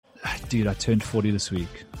dude, I turned 40 this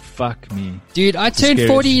week. Fuck me. Dude, I turned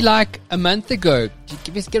 40 like a month ago.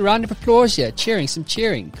 Give us a round of applause here. Some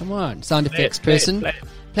cheering. Come on, sound effects person.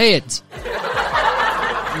 Play it.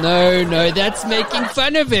 No, that's making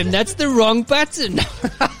fun of him. That's the wrong button.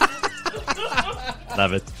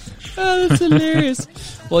 Love it. Oh, that's hilarious.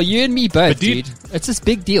 Well, you and me both, dude. It's this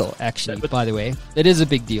big deal, actually, by the way. It is a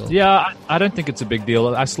big deal. Yeah, I don't think it's a big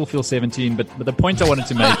deal. I still feel 17, but the point I wanted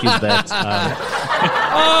to make is that...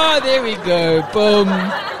 oh, there we go. Boom.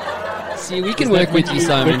 See, we can work with you,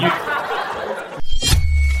 Simon.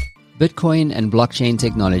 Bitcoin and blockchain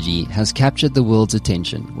technology has captured the world's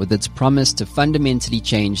attention with its promise to fundamentally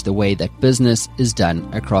change the way that business is done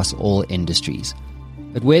across all industries.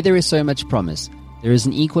 But where there is so much promise, there is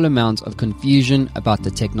an equal amount of confusion about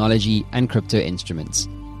the technology and crypto instruments.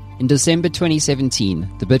 In December 2017,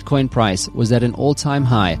 the Bitcoin price was at an all-time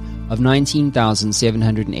high of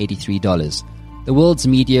 $19,783. The world's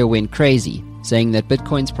media went crazy, saying that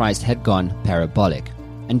Bitcoin's price had gone parabolic.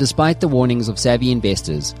 And despite the warnings of savvy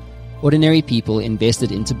investors, ordinary people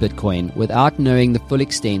invested into Bitcoin without knowing the full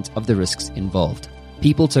extent of the risks involved.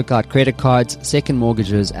 People took out credit cards, second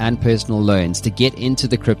mortgages, and personal loans to get into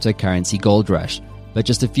the cryptocurrency gold rush. But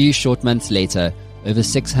just a few short months later, over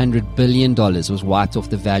 $600 billion was wiped off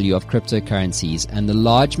the value of cryptocurrencies, and the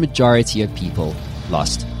large majority of people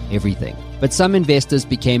lost everything. But some investors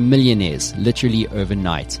became millionaires literally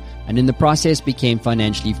overnight, and in the process became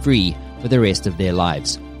financially free for the rest of their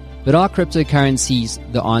lives. But are cryptocurrencies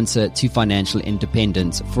the answer to financial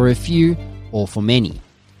independence for a few or for many?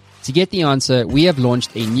 To get the answer, we have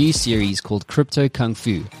launched a new series called Crypto Kung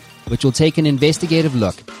Fu, which will take an investigative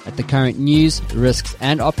look at the current news, risks,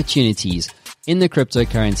 and opportunities in the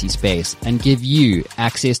cryptocurrency space and give you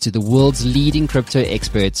access to the world's leading crypto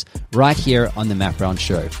experts right here on the Matt Brown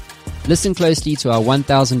Show. Listen closely to our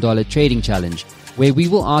 $1,000 trading challenge, where we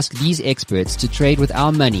will ask these experts to trade with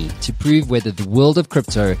our money to prove whether the world of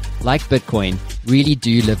crypto, like Bitcoin, really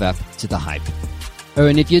do live up to the hype. Oh,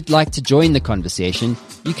 and if you'd like to join the conversation,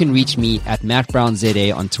 you can reach me at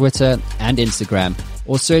MattBrownZA on Twitter and Instagram,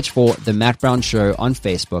 or search for The Matt Brown Show on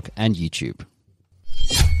Facebook and YouTube.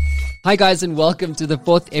 Hi guys, and welcome to the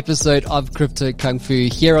 4th episode of Crypto Kung Fu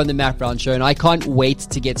here on The Matt Brown Show. And I can't wait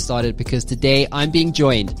to get started because today I'm being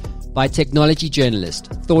joined by technology journalist,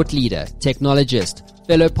 thought leader, technologist,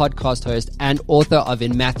 fellow podcast host, and author of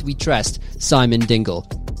In Math We Trust, Simon Dingle.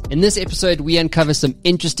 In this episode, we uncover some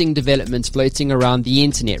interesting developments floating around the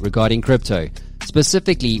internet regarding crypto,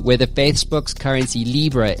 specifically whether Facebook's currency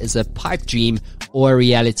Libra is a pipe dream or a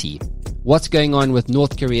reality, what's going on with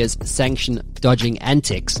North Korea's sanction-dodging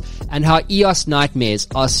antics, and how EOS nightmares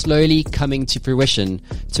are slowly coming to fruition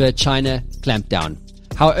to a China clampdown.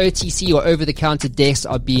 How OTC or over-the-counter desks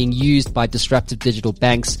are being used by disruptive digital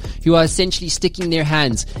banks who are essentially sticking their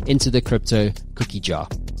hands into the crypto cookie jar.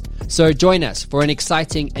 So join us for an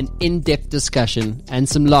exciting and in-depth discussion and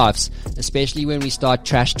some laughs, especially when we start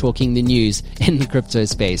trash talking the news in the crypto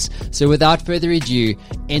space. So without further ado,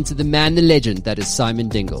 enter the man, the legend that is Simon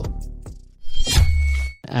Dingle.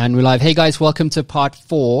 And we're live. Hey guys, welcome to part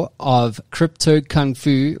 4 of Crypto Kung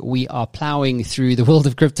Fu. We are plowing through the world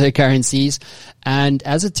of cryptocurrencies. And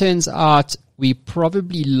as it turns out, we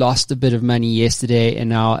probably lost a bit of money yesterday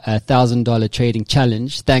in our $1,000 trading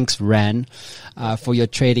challenge. Thanks, Ran, for your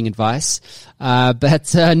trading advice.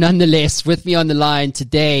 But nonetheless, with me on the line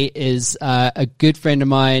today is a good friend of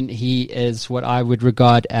mine. He is what I would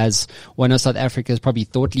regard as one of South Africa's probably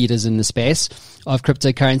thought leaders in the space of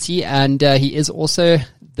cryptocurrency. And he is also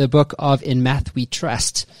the book of In Math We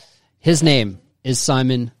Trust. His name is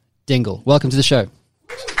Simon Dingle. Welcome to the show.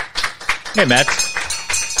 Hey, Matt.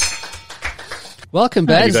 Welcome,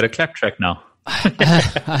 Baz. You got a clap track now.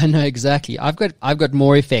 I know exactly. I've got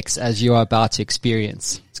more effects as you are about to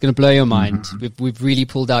experience. It's going to blow your mind. Mm-hmm. We've really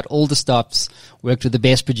pulled out all the stops. Worked with the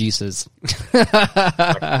best producers.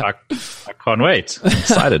 I can't wait. I'm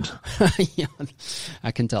excited. Yeah,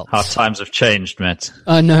 I can tell. How times have changed, Matt.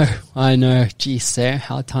 I know. Geez, sir,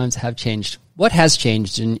 how times have changed. What has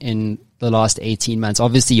changed in the last 18 months?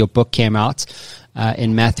 Obviously, your book came out,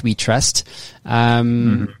 In Math We Trust.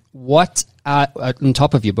 What, on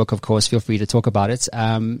top of your book, of course, feel free to talk about it,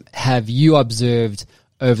 have you observed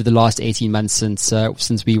over the last 18 months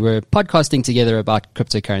since we were podcasting together about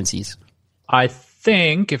cryptocurrencies? I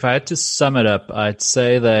think if I had to sum it up, I'd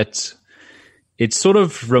say that it's sort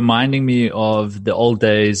of reminding me of the old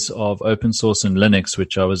days of open source and Linux,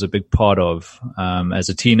 which I was a big part of. As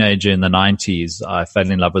a teenager in the 90s, I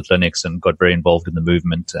fell in love with Linux and got very involved in the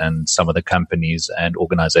movement and some of the companies and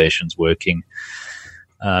organizations working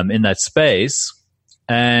in that space.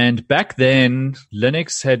 And back then,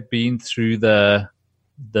 Linux had been through the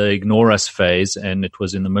the ignore us phase, and it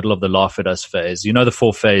was in the middle of the laugh at us phase. You know, the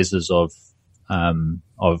 4 phases of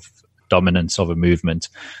dominance of a movement.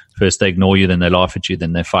 First they ignore you, then they laugh at you,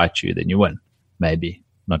 then they fight you, then you win. Maybe,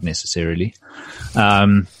 not necessarily.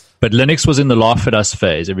 But Linux was in the laugh at us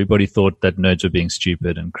phase. Everybody thought that nerds were being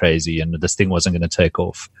stupid and crazy and this thing wasn't going to take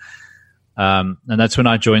off. And that's when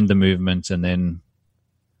I joined the movement, and then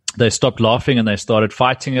they stopped laughing and they started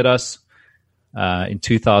fighting at us. In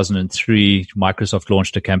 2003, Microsoft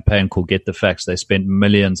launched a campaign called Get the Facts. They spent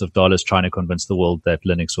millions of dollars trying to convince the world that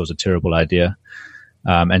Linux was a terrible idea,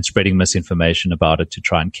 and spreading misinformation about it to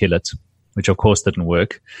try and kill it, which of course didn't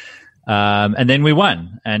work. And then we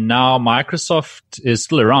won. And now Microsoft is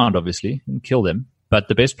still around, obviously, and kill them. But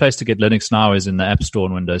the best place to get Linux now is in the App Store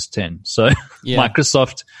on Windows 10. So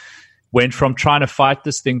Microsoft went from trying to fight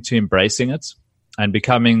this thing to embracing it and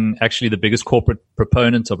becoming actually the biggest corporate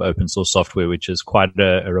proponent of open source software, which is quite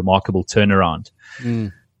a remarkable turnaround.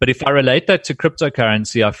 But if I relate that to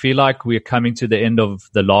cryptocurrency, I feel like we're coming to the end of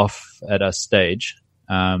the laugh at us stage.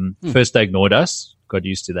 First, they ignored us, got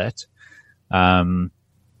used to that.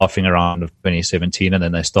 Laughing around of 2017, and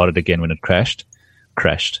then they started again when it crashed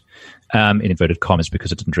in inverted commas,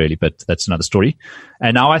 because it didn't really, but that's another story.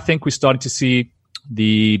 And now I think we're starting to see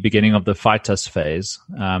the beginning of the fight us phase.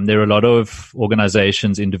 There are a lot of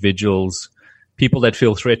organizations, individuals, people that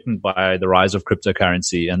feel threatened by the rise of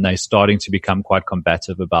cryptocurrency, and they're starting to become quite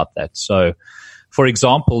combative about that. So, for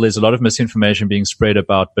example, there's a lot of misinformation being spread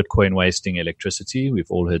about Bitcoin wasting electricity. We've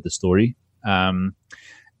all heard the story.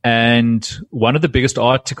 And one of the biggest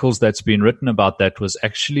articles that's been written about that was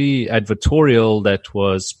actually advertorial that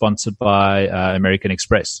was sponsored by American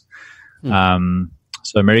Express.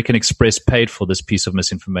 So American Express paid for this piece of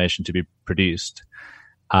misinformation to be produced.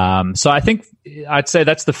 So I think I'd say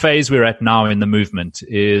that's the phase we're at now in the movement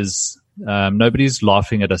is nobody's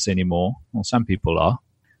laughing at us anymore. Well, some people are.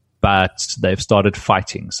 But they've started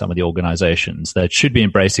fighting some of the organizations that should be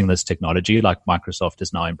embracing this technology, like Microsoft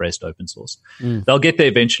has now embraced open source. They'll get there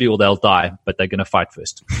eventually or they'll die, but they're going to fight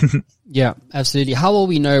first. Yeah, absolutely. How will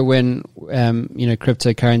we know when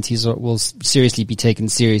cryptocurrencies will seriously be taken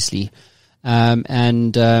seriously? I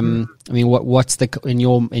mean, what's in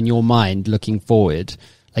your mind looking forward?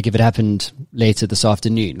 Like if it happened later this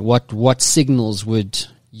afternoon, what signals would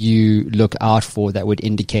you look out for that would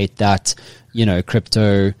indicate that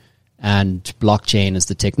crypto and blockchain as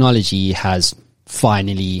the technology has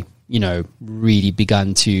finally, really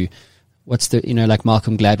begun to, what's the, like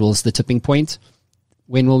Malcolm Gladwell's the tipping point?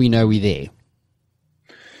 When will we know we're there?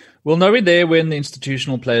 We'll know we're there when the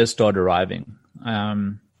institutional players start arriving.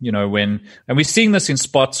 And we're seeing this in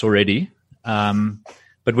spots already.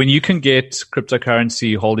 But when you can get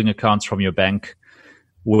cryptocurrency holding accounts from your bank,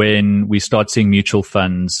 when we start seeing mutual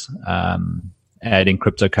funds, adding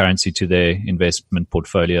cryptocurrency to their investment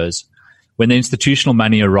portfolios, when the institutional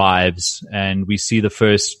money arrives and we see the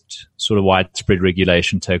first sort of widespread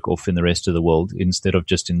regulation take off in the rest of the world instead of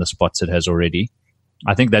just in the spots it has already,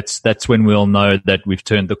 I think that's when we'll know that we've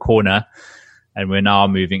turned the corner and we're now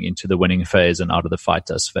moving into the winning phase and out of the fight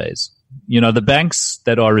us phase. The banks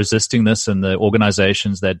that are resisting this and the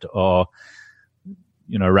organizations that are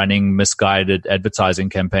running misguided advertising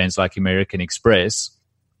campaigns like American Express,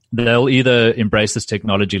 they'll either embrace this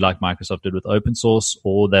technology like Microsoft did with open source,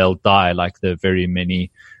 or they'll die like the very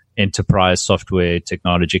many enterprise software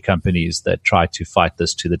technology companies that try to fight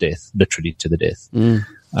this to the death, literally to the death.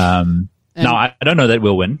 Now, I don't know that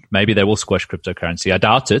we'll win. Maybe they will squash cryptocurrency. I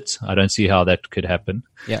doubt it. I don't see how that could happen.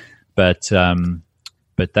 Yeah. But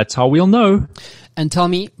that's how we'll know. And tell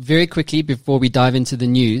me very quickly before we dive into the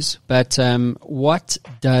news, but what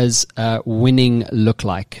does winning look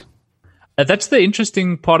like? That's the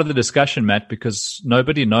interesting part of the discussion, Matt, because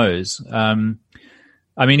nobody knows.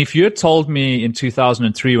 If you had told me in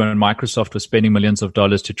 2003 when Microsoft was spending millions of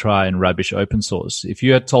dollars to try and rubbish open source, if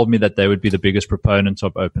you had told me that they would be the biggest proponent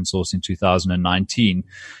of open source in 2019,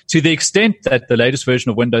 to the extent that the latest version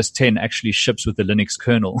of Windows 10 actually ships with the Linux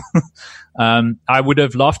kernel, I would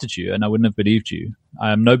have laughed at you and I wouldn't have believed you.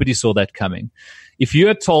 Nobody saw that coming. If you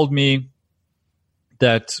had told me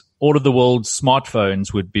that all of the world's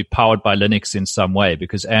smartphones would be powered by Linux in some way,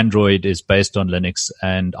 because Android is based on Linux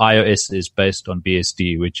and iOS is based on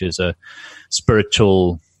BSD, which is a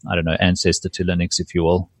spiritual, ancestor to Linux, if you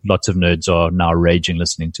will. Lots of nerds are now raging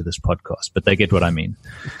listening to this podcast, but they get what I mean.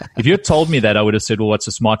 If you had told me that, I would have said, well, what's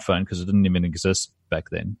a smartphone? Because it didn't even exist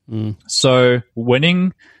back then. So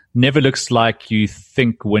winning never looks like you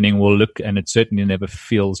think winning will look, and it certainly never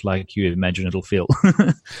feels like you imagine it'll feel.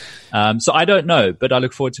 So I don't know, but I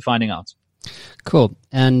look forward to finding out. Cool.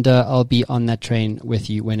 And I'll be on that train with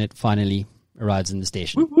you when it finally arrives in the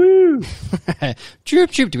station. Woo!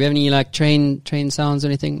 Chirp, chirp. Do we have any like train sounds or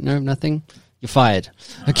anything? No, nothing. You're fired.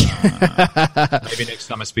 Okay. Maybe next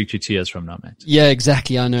time I speak to you 2 years from now, mate. Yeah,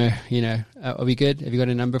 exactly. I know. Are we good? Have you got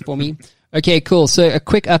a number for me? Okay, cool. So a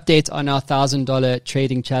quick update on our $1,000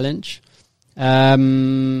 trading challenge.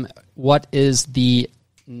 What is the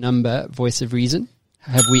number? Voice of reason.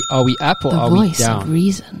 Are we up or are we down? Voice of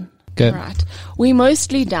reason. Go. Right. We're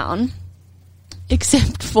mostly down,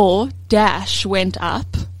 except for Dash went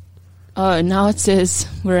up. Oh, now it says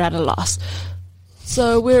we're at a loss.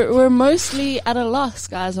 So we're mostly at a loss,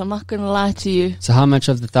 guys. I'm not going to lie to you. So how much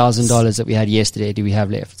of the $1,000 that we had yesterday do we have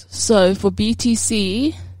left? So for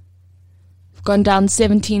BTC, we've gone down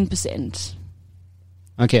 17%.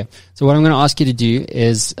 Okay. So what I'm going to ask you to do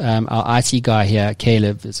is our IT guy here,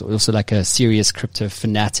 Caleb, is also like a serious crypto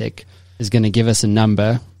fanatic, is going to give us a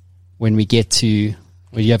number when we get to...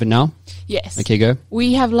 Well, you have it now? Yes. Okay, go.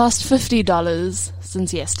 We have lost $50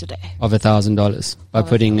 since yesterday. Of $1,000 by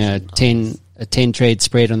putting a 10 trade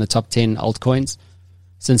spread on the top 10 altcoins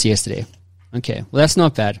since yesterday. Okay, well, that's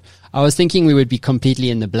not bad. I was thinking we would be completely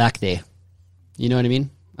in the black there. You know what I mean?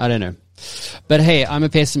 I don't know. But hey, I'm a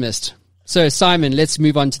pessimist. So, Simon, let's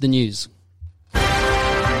move on to the news.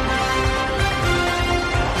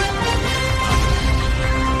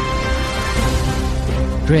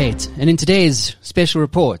 Great. And in today's special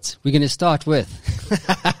report, we're going to start with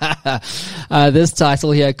this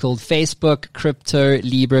title here called Facebook Crypto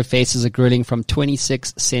Libra Faces a Grilling from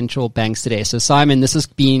 26 Central Banks Today. So, Simon, this has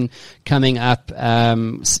been coming up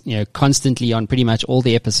constantly on pretty much all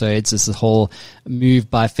the episodes. This is a whole move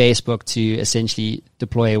by Facebook to essentially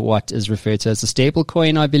deploy what is referred to as a stable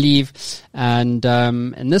coin, I believe. And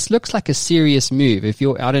this looks like a serious move.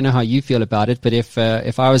 I don't know how you feel about it, but if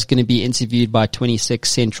I was going to be interviewed by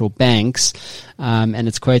 26 central banks, and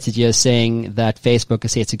it's quoted here saying that Facebook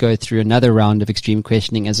is set to go through another round of extreme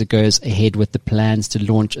questioning as it goes ahead with the plans to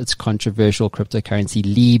launch its controversial cryptocurrency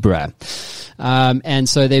Libra. And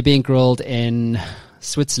so they're being grilled in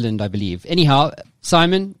Switzerland, I believe. Anyhow,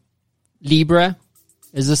 Simon, Libra,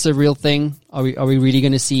 is this a real thing? Are we really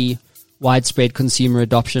going to see widespread consumer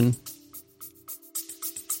adoption?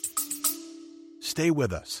 Stay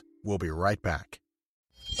with us. We'll be right back.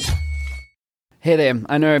 Hey there,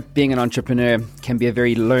 I know being an entrepreneur can be a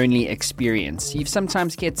very lonely experience. You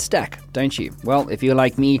sometimes get stuck, don't you? Well, if you're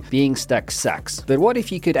like me, being stuck sucks. But what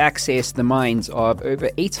if you could access the minds of over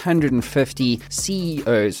 850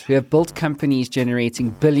 CEOs who have built companies generating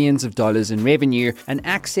billions of dollars in revenue and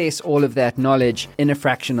access all of that knowledge in a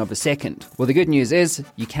fraction of a second? Well, the good news is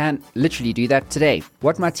you can literally do that today.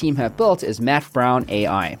 What my team have built is Matt Brown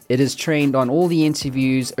AI. It is trained on all the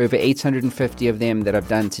interviews, over 850 of them that I've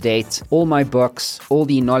done to date, all my books, all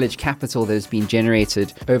the knowledge capital that has been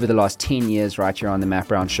generated over the last 10 years right here on the Matt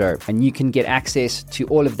Brown Show. And you can get access to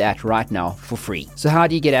all of that right now for free. So how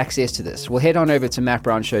do you get access to this? Well, head on over to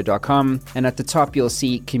mattbrownshow.com, and at the top you'll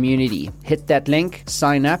see community. Hit that link,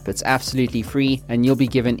 sign up, it's absolutely free, and you'll be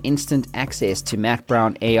given instant access to Matt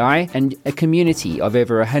Brown AI and a community of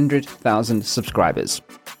over 100,000 subscribers.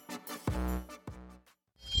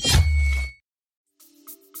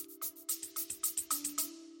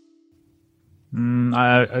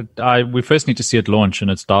 We first need to see it launch, and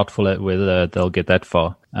it's doubtful whether they'll get that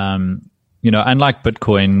far. Unlike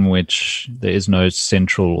Bitcoin, which there is no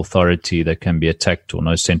central authority that can be attacked or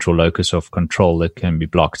no central locus of control that can be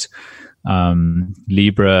blocked,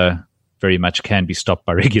 Libra very much can be stopped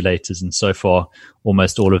by regulators, and so far,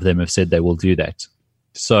 almost all of them have said they will do that.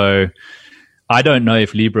 So I don't know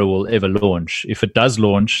if Libra will ever launch. If it does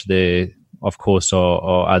launch, there of course,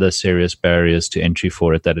 are other serious barriers to entry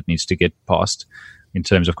for it that it needs to get past in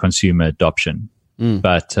terms of consumer adoption.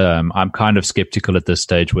 But I'm kind of skeptical at this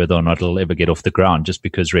stage whether or not it'll ever get off the ground, just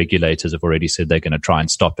because regulators have already said they're going to try and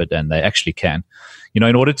stop it, and they actually can. In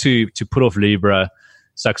order to put off Libra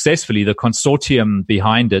successfully, the consortium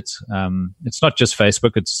behind it, it's not just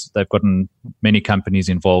Facebook, they've gotten many companies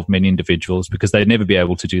involved, many individuals, because they'd never be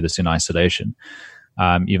able to do this in isolation.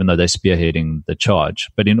 Even though they're spearheading the charge.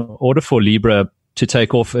 But in order for Libra to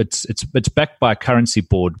take off, it's backed by a currency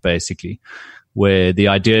board, basically, where the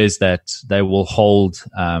idea is that they will hold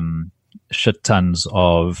shit tons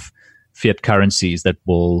of fiat currencies that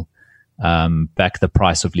will back the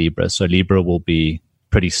price of Libra. So Libra will be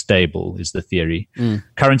pretty stable, is the theory.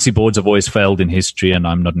 Currency boards have always failed in history, and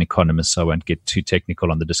I'm not an economist, so I won't get too technical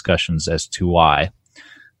on the discussions as to why.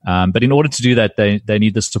 But in order to do that, they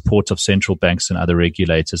need the support of central banks and other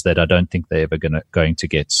regulators that I don't think they're ever going to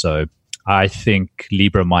get. So I think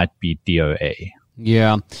Libra might be DOA.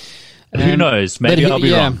 Yeah. Who knows? Maybe I'll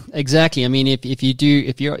be wrong. Exactly. I mean, if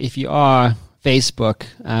you are Facebook,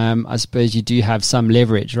 I suppose you do have some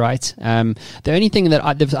leverage, right? The only thing that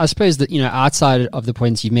I suppose that, outside of the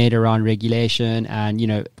points you've made around regulation and,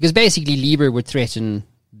 because basically Libra would threaten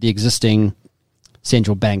the existing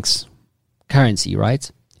central bank's currency, right?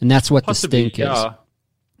 And that's what Possibly, the stink is. yeah.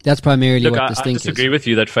 That's primarily Look, what the stink I disagree with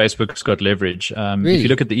you that Facebook's got leverage. Really? If you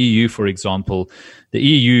look at the EU, for example, the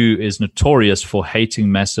EU is notorious for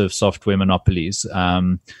hating massive software monopolies.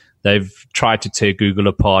 They've tried to tear Google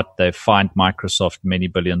apart. They've fined Microsoft many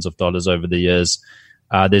billions of dollars over the years.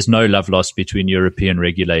 There's no love lost between European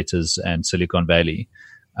regulators and Silicon Valley.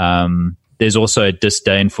 There's also a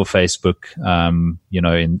disdain for Facebook,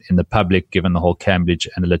 in the public, given the whole Cambridge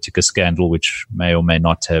Analytica scandal, which may or may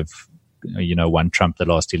not have won Trump the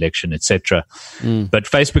last election, etc. But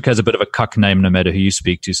Facebook has a bit of a cuck name no matter who you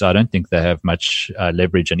speak to, so I don't think they have much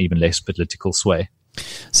leverage and even less political sway.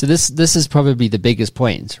 So this is probably the biggest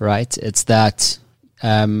point, right? It's that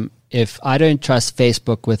if I don't trust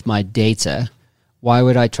Facebook with my data, why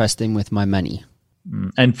would I trust them with my money?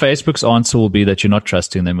 And Facebook's answer will be that you're not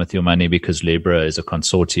trusting them with your money because Libra is a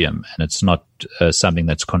consortium and it's not something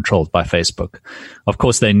that's controlled by Facebook. Of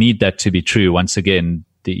course, they need that to be true. Once again,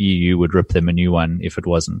 the EU would rip them a new one if it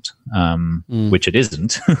wasn't, which it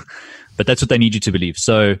isn't. But that's what they need you to believe.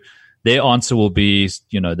 So their answer will be,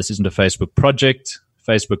 this isn't a Facebook project.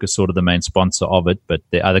 Facebook is sort of the main sponsor of it, but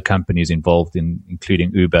there are other companies involved,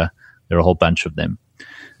 including Uber. There are a whole bunch of them.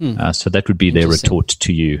 So that would be their retort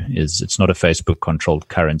to you, is it's not a Facebook-controlled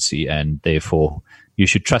currency, and therefore you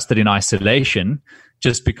should trust it in isolation.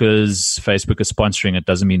 Just because Facebook is sponsoring it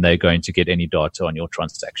doesn't mean they're going to get any data on your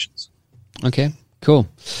transactions. Okay, cool.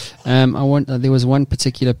 There was one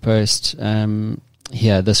particular post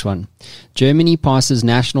here, this one. Germany passes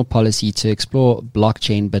national policy to explore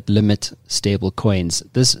blockchain but limit stable coins.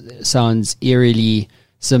 This sounds eerily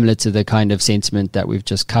similar to the kind of sentiment that we've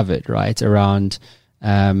just covered, right? Around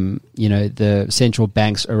the central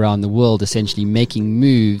banks around the world essentially making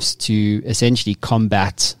moves to essentially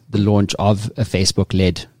combat the launch of a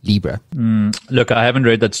Facebook-led Libra. Look, I haven't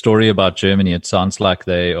read that story about Germany. It sounds like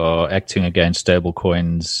they are acting against stable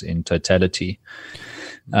coins in totality,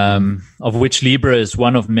 of which Libra is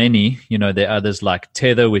one of many. There are others like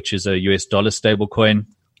Tether, which is a US dollar stable coin.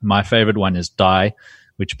 My favorite one is DAI,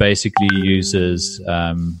 which basically uses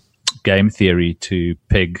game theory to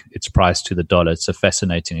peg its price to the dollar. It's a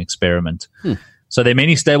fascinating experiment. So there are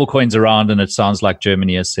many stable coins around, and it sounds like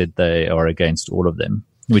Germany has said they are against all of them,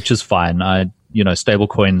 which is fine. Stable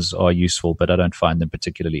coins are useful, but I don't find them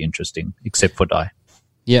particularly interesting, except for DAI.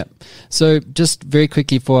 Yeah. So just very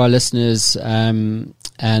quickly for our listeners, and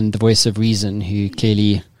the voice of reason, who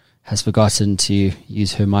clearly has forgotten to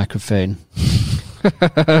use her microphone.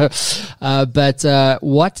 But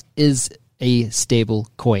what is a stable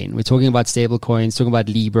coin? We're talking about stable coins, talking about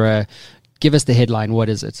Libra. Give us the headline. What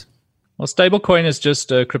is it? Well, stable coin is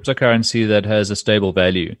just a cryptocurrency that has a stable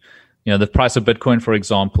value. The price of Bitcoin, for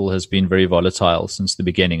example, has been very volatile since the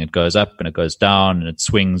beginning. It goes up and it goes down and it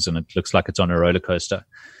swings and it looks like it's on a roller coaster.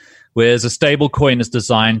 Whereas a stable coin is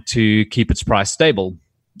designed to keep its price stable,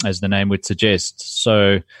 as the name would suggest.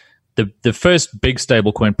 So the first big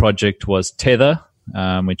stable coin project was Tether,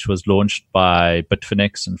 which was launched by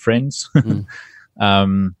Bitfinex and friends.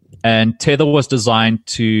 And Tether was designed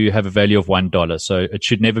to have a value of $1. So it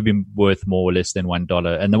should never be worth more or less than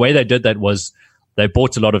 $1. And the way they did that was they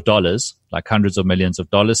bought a lot of dollars, like hundreds of millions of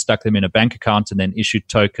dollars, stuck them in a bank account, and then issued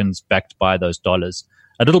tokens backed by those dollars.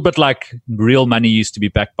 A little bit like real money used to be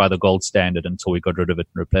backed by the gold standard until we got rid of it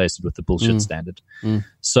and replaced it with the bullshit standard.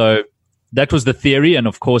 So that was the theory. And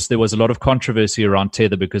of course, there was a lot of controversy around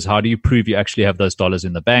Tether, because how do you prove you actually have those dollars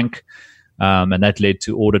in the bank? And that led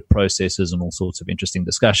to audit processes and all sorts of interesting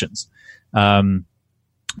discussions.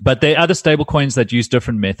 But there are other stable coins that use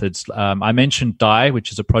different methods. I mentioned DAI,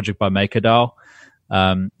 which is a project by MakerDAO.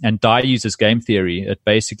 And DAI uses game theory. It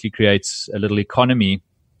basically creates a little economy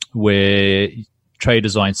where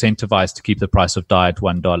traders are incentivized to keep the price of DAI at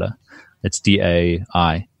 $1. It's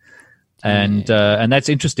DAI. And that's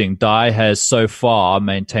interesting. DAI has so far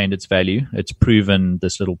maintained its value. It's proven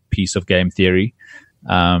this little piece of game theory.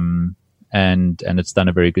 And it's done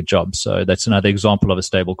a very good job. So that's another example of a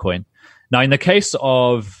stable coin. Now, in the case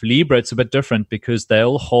of Libra, it's a bit different because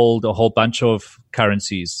they'll hold a whole bunch of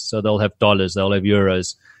currencies. So they'll have dollars, they'll have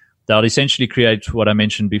euros. They'll essentially create what I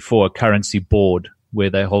mentioned before, a currency board where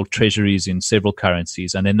they hold treasuries in several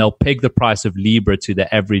currencies. And then they'll peg the price of Libra to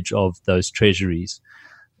the average of those treasuries.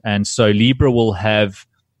 And so Libra will have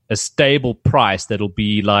a stable price that'll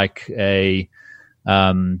be like a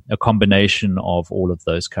combination of all of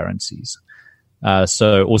those currencies.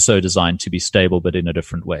 So also designed to be stable, but in a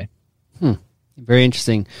different way. Very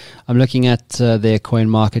interesting. I'm looking at their coin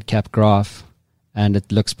market cap graph, and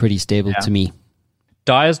it looks pretty stable to me.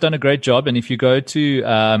 DAI has done a great job, and if you go to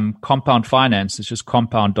Compound Finance, it's just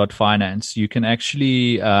compound.finance, you can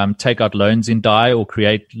actually take out loans in DAI or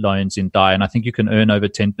create loans in DAI, and I think you can earn over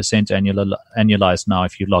 10% annualized now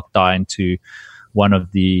if you lock DAI into one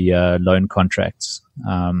of the loan contracts.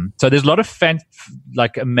 So there's a lot of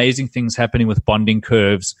amazing things happening with bonding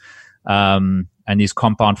curves and these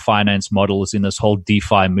compound finance models in this whole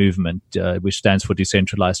DeFi movement, which stands for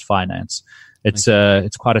decentralized finance.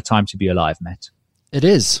 It's quite a time to be alive, Matt. It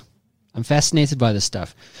is. I'm fascinated by this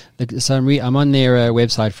stuff. So I'm on their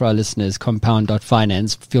website for our listeners,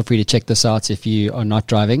 compound.finance. Feel free to check this out if you are not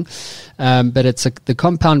driving. But the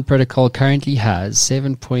Compound protocol currently has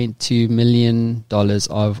 $7.2 million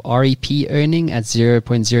of REP earning at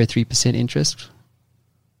 0.03% interest.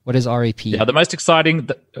 What is REP? Yeah, the most exciting.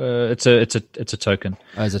 It's a token.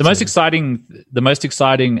 Oh, the most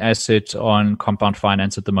exciting asset on Compound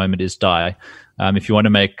Finance at the moment is DAI. If you want to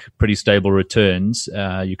make pretty stable returns,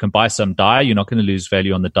 you can buy some DAI. You're not going to lose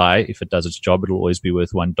value on the DAI. If it does its job, it'll always be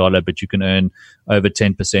worth $1, but you can earn over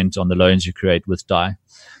 10% on the loans you create with DAI.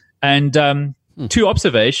 And two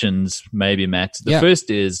observations, maybe, Matt. The first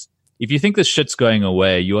is, if you think this shit's going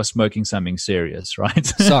away, you are smoking something serious, right?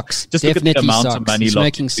 Sucks. Just Definitely look at the amount sucks. of money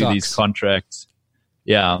locked into these contracts.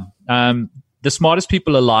 Yeah. The smartest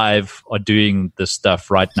people alive are doing this stuff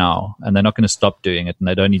right now, and they're not going to stop doing it, and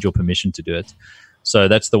they don't need your permission to do it. So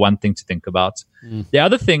that's the one thing to think about. The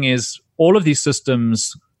other thing is, all of these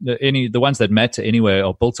systems, the ones that matter anyway,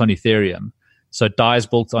 are built on Ethereum. So DAI is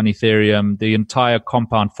built on Ethereum. The entire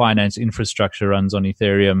Compound Finance infrastructure runs on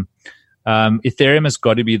Ethereum. Ethereum has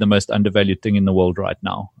got to be the most undervalued thing in the world right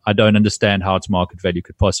now. I don't understand how its market value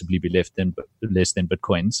could possibly be less than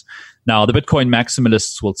Bitcoin's. Now, the Bitcoin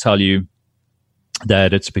maximalists will tell you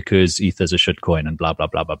that it's because Ether's a shitcoin and blah, blah,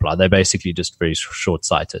 blah, blah, blah. They're basically just very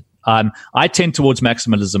short-sighted. I tend towards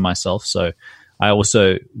maximalism myself, so I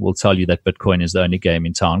also will tell you that Bitcoin is the only game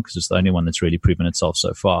in town because it's the only one that's really proven itself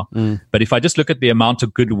so far. But if I just look at the amount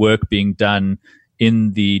of good work being done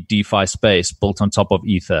in the DeFi space built on top of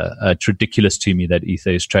Ether, it's ridiculous to me that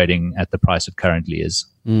Ether is trading at the price it currently is.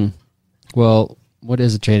 Well, what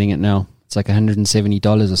is it trading at now? It's like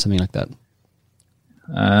 $170 or something like that.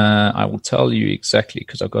 I will tell you exactly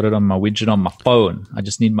because I've got it on my widget on my phone. I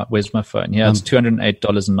just need where's my phone? Yeah, it's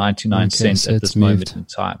 $208.99 at this moment in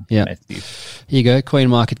time. Yeah. Matthew. Here you go, coin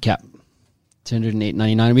market cap.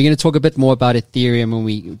 $208.99. We're going to talk a bit more about Ethereum when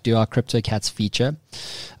we do our CryptoCats feature.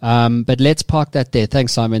 But let's park that there.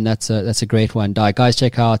 Thanks, Simon. That's a great one. DAI. Guys,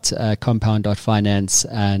 check out compound.finance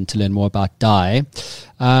and to learn more about DAI.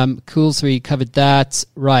 Cool. So we covered that.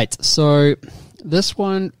 Right. So this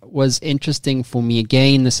one was interesting for me.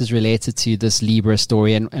 Again, this is related to this Libra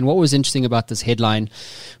story. And what was interesting about this headline,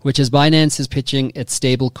 which is Binance is pitching its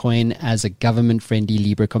stablecoin as a government-friendly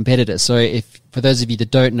Libra competitor. So if, for those of you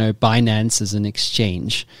that don't know, Binance is an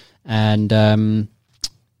exchange. And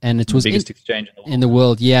it was the biggest exchange in the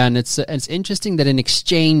world. Yeah, and it's interesting that an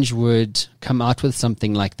exchange would come out with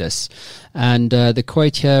something like this. And the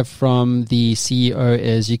quote here from the CEO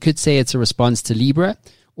is, you could say it's a response to Libra,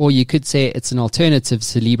 or you could say it's an alternative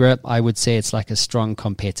to Libra. I would say it's like a strong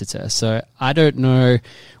competitor. So I don't know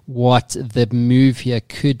what the move here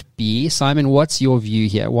could be. Simon, what's your view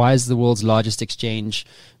here? Why is the world's largest exchange,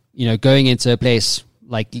 going into a place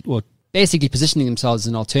like, well, basically positioning themselves as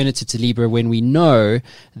an alternative to Libra when we know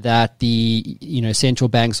that the central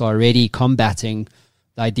banks are already combating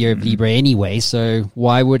the idea of Libra anyway? So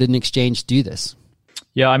why would an exchange do this?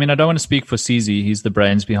 Yeah, I mean, I don't want to speak for CZ. He's the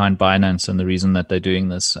brains behind Binance and the reason that they're doing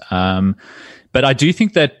this. But I do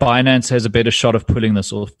think that Binance has a better shot of pulling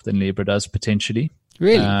this off than Libra does, potentially.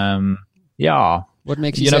 Really? Yeah. What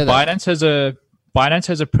makes you say that? Binance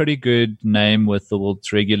has a pretty good name with the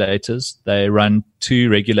world's regulators. They run 2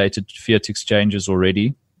 regulated fiat exchanges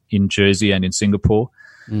already in Jersey and in Singapore.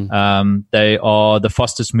 They are the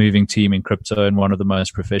fastest moving team in crypto and one of the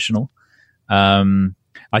most professional.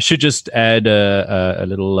 I should just add a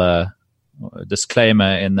little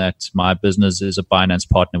disclaimer in that my business is a Binance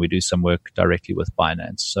partner. We do some work directly with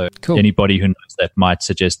Binance. So Anybody who knows that might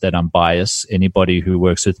suggest that I'm biased. Anybody who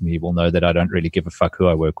works with me will know that I don't really give a fuck who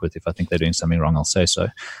I work with. If I think they're doing something wrong, I'll say so.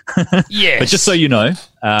 Yes. But just so you know,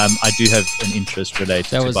 I do have an interest related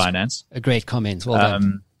to Binance. A great comment. Well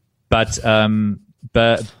done. But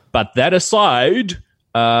that aside,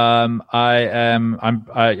 I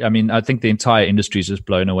think the entire industry is just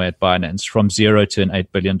blown away at Binance from zero to an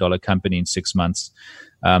 $8 billion company in 6 months.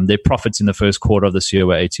 Their profits in the first quarter of this year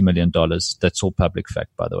were $80 million. That's all public fact,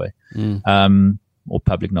 by the way, or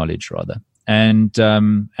public knowledge rather. And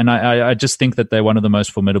I just think that they're one of the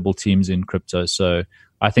most formidable teams in crypto. So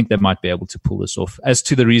I think they might be able to pull this off. As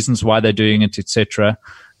to the reasons why they're doing it, etc.,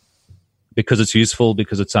 because it's useful,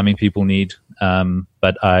 because it's something people need.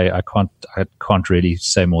 But I can't really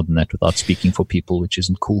say more than that without speaking for people, which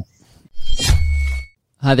isn't cool.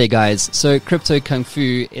 Hi there, guys. So Crypto Kung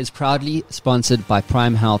Fu is proudly sponsored by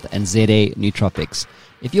Prime Health and ZA Nootropics.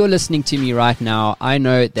 If you're listening to me right now, I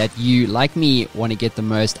know that you, like me, want to get the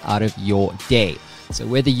most out of your day. So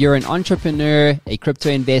whether you're an entrepreneur, a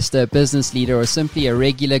crypto investor, business leader, or simply a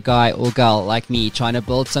regular guy or gal like me trying to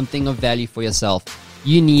build something of value for yourself,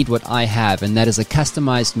 you need what I have, and that is a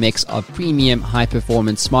customized mix of premium,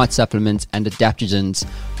 high-performance smart supplements and adaptogens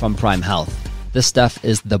from Prime Health. This stuff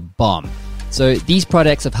is the bomb. So these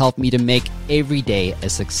products have helped me to make every day a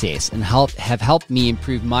success and have helped me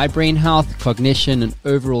improve my brain health, cognition, and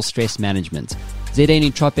overall stress management. ZA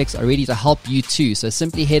Nootropics are ready to help you too. So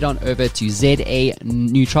simply head on over to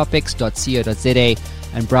zanootropics.co.za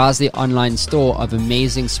and browse the online store of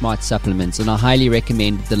amazing smart supplements. And I highly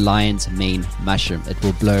recommend the Lion's Mane Mushroom. It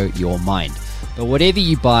will blow your mind. But whatever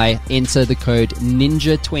you buy, enter the code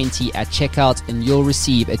NINJA20 at checkout and you'll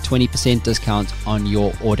receive a 20% discount on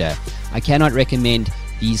your order. I cannot recommend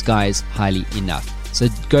these guys highly enough. So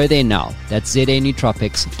go there now. That's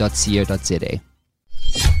zanootropics.co.za.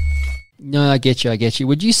 No, I get you.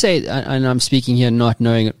 Would you say, and I'm speaking here not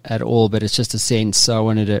knowing at all, but it's just a sense, so I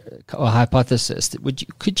wanted a hypothesis.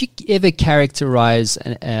 Could you ever characterize,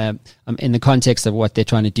 in the context of what they're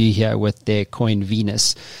trying to do here with their coin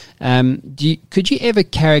Venus, could you ever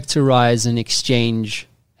characterize an exchange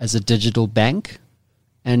as a digital bank,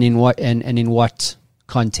 and in what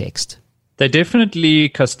context? They're definitely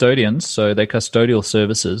custodians, so they're custodial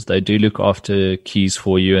services. They do look after keys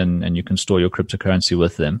for you, and you can store your cryptocurrency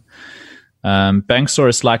with them. Banks are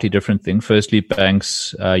a slightly different thing. Firstly,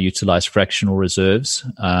 banks utilize fractional reserves.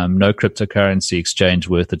 No cryptocurrency exchange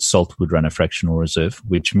worth its salt would run a fractional reserve,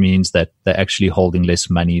 which means that they're actually holding less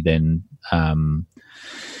money than,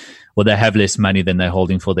 or they have less money than they're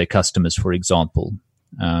holding for their customers, for example.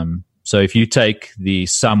 So if you take the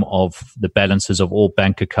sum of the balances of all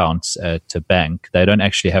bank accounts at a bank, they don't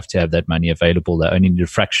actually have to have that money available. They only need a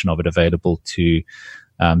fraction of it available to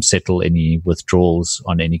settle any withdrawals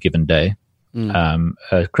on any given day.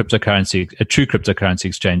 A true cryptocurrency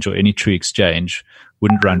exchange or any true exchange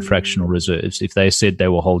wouldn't run fractional reserves. If they said they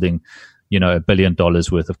were holding, $1 billion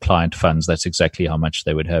worth of client funds, that's exactly how much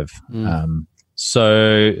they would have.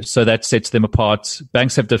 So that sets them apart.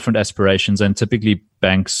 Banks have different aspirations, and typically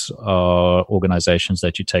banks are organizations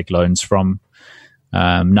that you take loans from.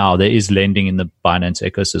 Now, there is lending in the Binance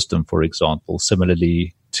ecosystem, for example,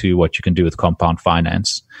 similarly to what you can do with compound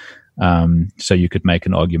finance. So you could make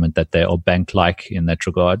an argument that they are bank-like in that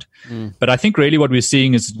regard. But I think really what we're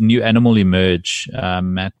seeing is a new animal emerge.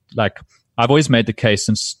 I've always made the case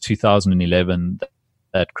since 2011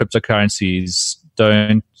 that cryptocurrencies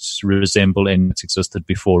don't resemble anything that's existed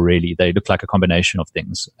before, really. They look like a combination of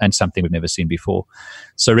things and something we've never seen before.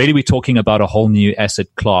 So really we're talking about a whole new asset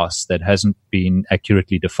class that hasn't been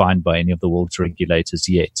accurately defined by any of the world's regulators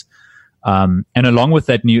yet. And along with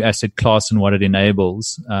that new asset class and what it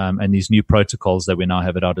enables, and these new protocols that we now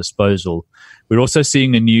have at our disposal, we're also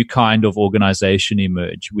seeing a new kind of organization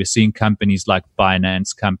emerge. We're seeing companies like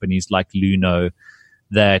Binance, companies like Luno,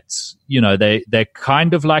 that, they're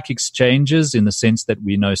kind of like exchanges in the sense that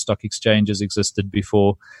we know stock exchanges existed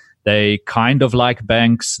before. They kind of like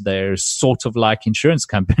banks. They're sort of like insurance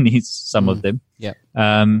companies, some of them. Yeah.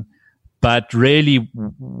 But really,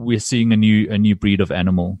 we're seeing a new breed of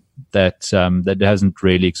animal that hasn't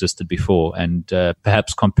really existed before, and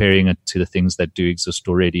perhaps comparing it to the things that do exist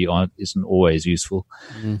already isn't always useful.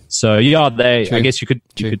 So I guess you could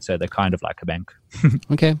say they're kind of like a bank.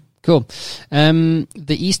 Okay, cool. The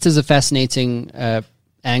East is a fascinating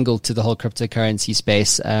angle to the whole cryptocurrency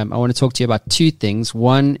space. I want to talk to you about two things.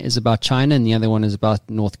 One is about China, and the other one is about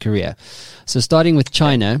North Korea. So starting with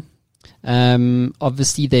China.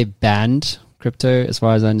 Obviously they've banned crypto as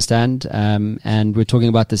far as I understand. And we were talking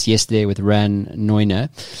about this yesterday with Ran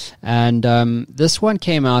Neuner. And this one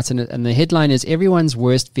came out and the headline is everyone's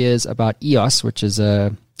worst fears about EOS, which is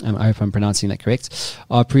I hope I'm pronouncing that correct,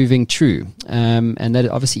 are proving true. And that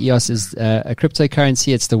obviously EOS is a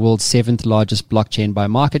cryptocurrency. It's the world's 7th largest blockchain by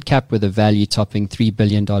market cap, with a value topping $3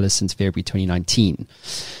 billion since February 2019.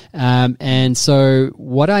 And so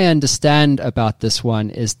what I understand about this one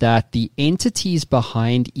is that the entities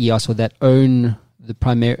behind EOS, or that own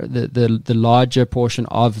the larger portion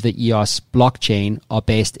of the EOS blockchain, are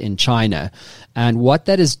based in China. And what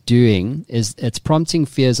that is doing is it's prompting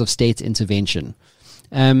fears of state intervention.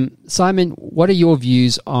 Simon, what are your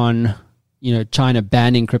views on China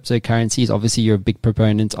banning cryptocurrencies. Obviously, you're a big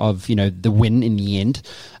proponent of, the win in the end.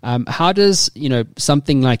 How does,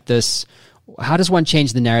 something like this, how does one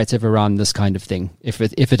change the narrative around this kind of thing, if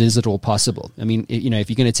it is at all possible? I mean, if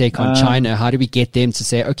you're going to take on China, how do we get them to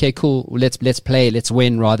say, okay, cool, let's play, let's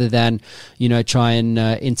win, rather than, try and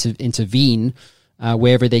intervene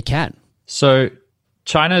wherever they can? So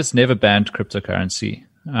China has never banned cryptocurrency.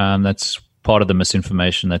 That's part of the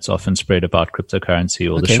misinformation that's often spread about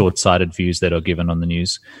cryptocurrency, or the short-sighted views that are given on the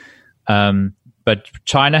news. But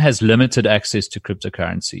China has limited access to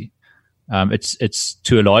cryptocurrency. It's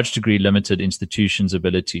to a large degree limited institutions'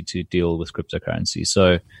 ability to deal with cryptocurrency.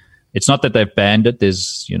 So it's not that they've banned it.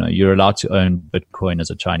 There's, you're allowed to own Bitcoin as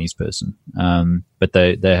a Chinese person, but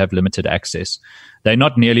they have limited access. They're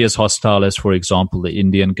not nearly as hostile as, for example, the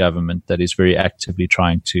Indian government that is very actively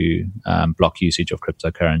trying to block usage of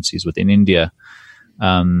cryptocurrencies within India.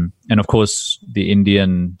 And of course, the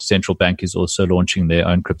Indian central bank is also launching their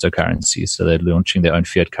own cryptocurrency. So they're launching their own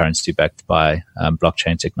fiat currency backed by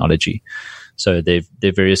blockchain technology. So they've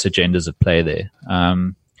various agendas at play there.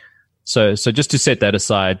 So just to set that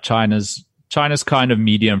aside, China's kind of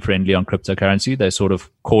medium friendly on cryptocurrency. They're sort of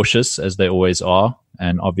cautious, as they always are.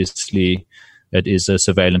 And obviously, it is a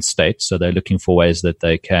surveillance state. So they're looking for ways that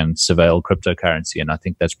they can surveil cryptocurrency. And I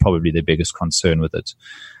think that's probably their biggest concern with it.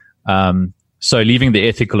 So leaving the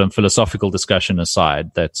ethical and philosophical discussion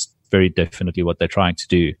aside, that's very definitely what they're trying to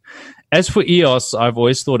do. As for EOS, I've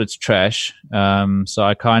always thought it's trash. So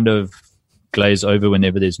I kind of glaze over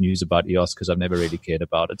whenever there's news about EOS because I've never really cared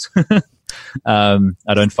about it.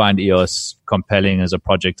 I don't find EOS compelling as a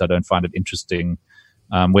project. I don't find it interesting.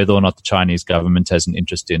 Whether or not the Chinese government has an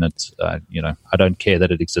interest in it, I don't care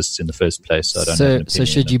that it exists in the first place. So I don't have an opinion. So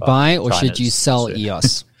should you buy or should you sell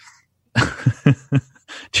EOS?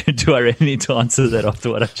 Do I really need to answer that after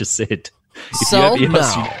what I just said? If Sell you have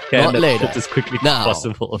EOS, now, you can not later. as quickly Now. as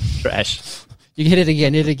possible. Trash. You hit it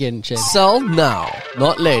again, Chad. Sell now,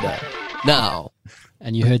 not later. Now.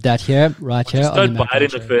 And you heard that here, right here. Just don't buy it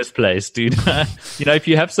in the first place, dude. If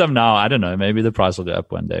you have some now, I don't know, maybe the price will go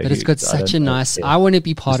up one day. But it's got such a nice... I want to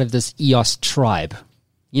be part of this EOS tribe.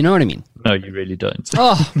 You know what I mean? No, you really don't.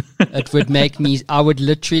 Oh, it would make me... I would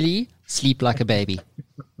literally sleep like a baby.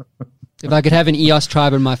 If I could have an EOS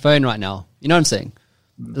tribe on my phone right now. You know what I'm saying?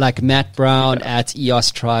 Like Matt Brown at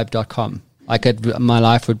eostribe.com. My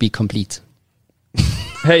life would be complete.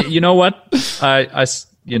 Hey, you know what? I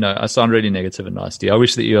sound really negative and nasty. I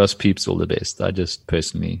wish the EOS peeps all the best. I just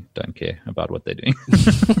personally don't care about what they're doing.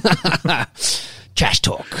 Trash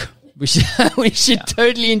talk. We should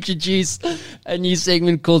totally introduce a new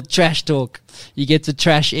segment called Trash Talk. You get to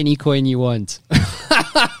trash any coin you want.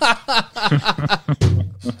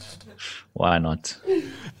 Why not?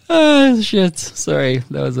 Oh, shit. Sorry.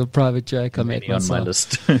 That was a private joke I made myself. On my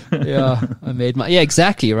list. Yeah,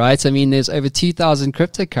 exactly, right? I mean, there's over 2,000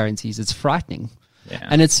 cryptocurrencies. It's frightening. Yeah.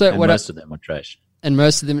 And it's most of them are trash. And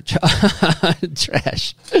most of them are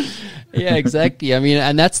trash. Yeah, exactly. I mean,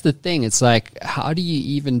 and that's the thing. It's like, how do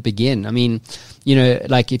you even begin? I mean,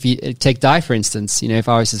 like if you take DAI, for instance, if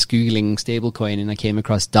I was just Googling stablecoin and I came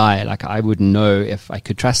across DAI, like I wouldn't know if I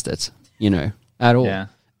could trust it, at all. Yeah.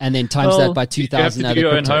 And then times that by 2,000 other cryptos. You have to do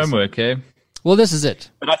your own cryptos. homework, eh? Well, this is it.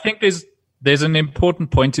 But I think there's an important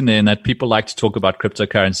point in there in that people like to talk about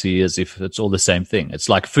cryptocurrency as if it's all the same thing. It's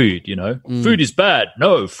like food, Food is bad.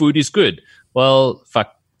 No, food is good. Well,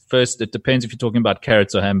 fuck. First, it depends if you're talking about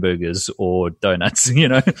carrots or hamburgers or donuts.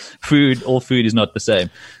 All food is not the same.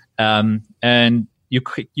 And you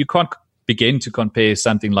can't begin to compare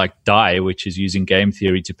something like DAI, which is using game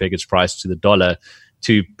theory to peg its price to the dollar,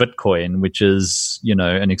 to Bitcoin, which is,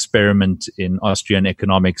 an experiment in Austrian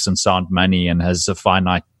economics and sound money and has a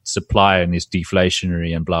finite supply and is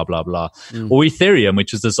deflationary and blah, blah, blah. Or Ethereum,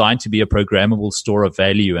 which is designed to be a programmable store of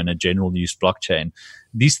value and a general use blockchain.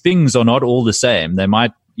 These things are not all the same. They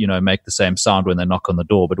might, make the same sound when they knock on the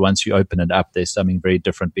door, but once you open it up, there's something very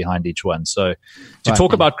different behind each one. So to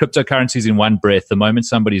talk about cryptocurrencies in one breath, the moment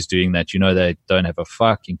somebody's doing that, they don't have a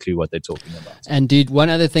fucking clue what they're talking about. And dude, one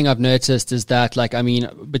other thing I've noticed is that,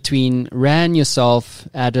 between Ran, yourself,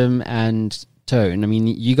 Adam, and Tone,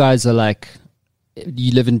 you guys are like,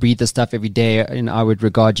 you live and breathe this stuff every day, and I would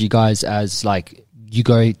regard you guys as like, you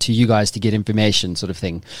go to you guys to get information, sort of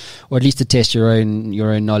thing, or at least to test your own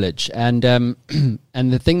knowledge. And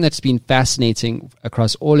and the thing that's been fascinating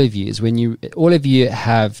across all of you is when all of you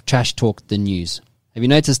have trash talked the news. Have you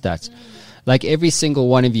noticed that? Like every single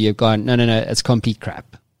one of you have gone, no, it's complete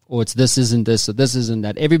crap, or it's this isn't this, or this isn't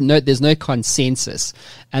that. There's no consensus,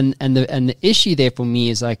 and the issue there for me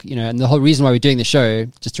is like, and the whole reason why we're doing the show,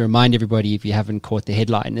 just to remind everybody if you haven't caught the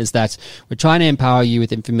headline, is that we're trying to empower you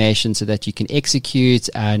with information so that you can execute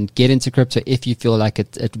and get into crypto if you feel like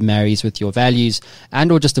it marries with your values,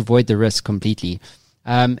 and or just avoid the risk completely.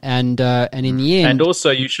 And in the end, and also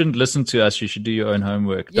you shouldn't listen to us. You should do your own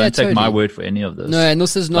homework. Don't take my word for any of this. No, and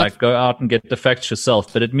this is not like go out and get the facts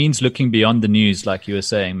yourself. But it means looking beyond the news, like you were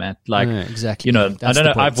saying, Matt. Like exactly. That's I don't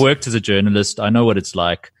know. I've worked as a journalist. I know what it's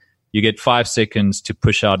like. You get 5 seconds to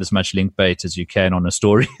push out as much link bait as you can on a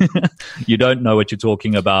story. You don't know what you're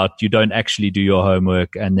talking about. You don't actually do your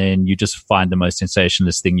homework, and then you just find the most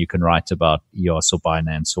sensationalist thing you can write about EOS or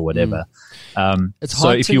Binance or whatever. It's so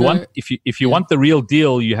hard if to you know. want, if you want the real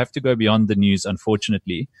deal, you have to go beyond the news,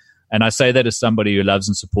 unfortunately. And I say that as somebody who loves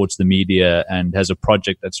and supports the media and has a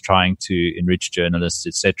project that's trying to enrich journalists,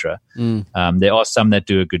 etc. There are some that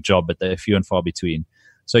do a good job, but they're few and far between.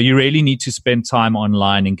 So you really need to spend time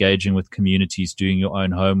online engaging with communities, doing your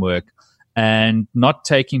own homework, and not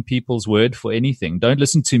taking people's word for anything. Don't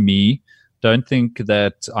listen to me. Don't think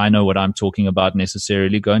that I know what I'm talking about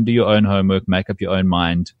necessarily. Go and do your own homework, make up your own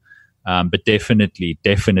mind. But definitely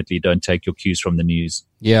don't take your cues from the news.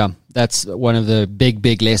 Yeah, that's one of the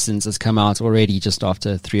big lessons that's come out already just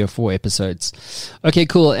after 3 or 4 episodes. Okay,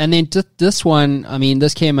 cool. And then this one, I mean,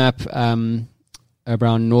 this came up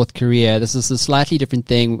around North Korea. This is a slightly different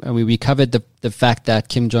thing. I mean, we covered the fact that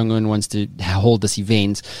Kim Jong-un wants to hold this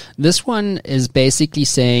event. This one is basically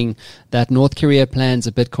saying that North Korea plans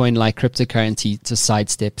a Bitcoin-like cryptocurrency to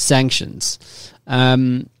sidestep sanctions.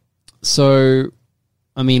 So,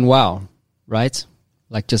 I mean, wow, right?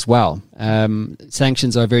 Like, just wow.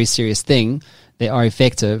 Sanctions are a very serious thing. They are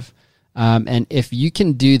effective. And if you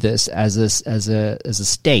can do this as a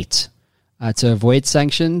state, to avoid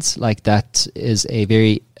sanctions, like that is a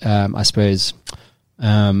very, I suppose,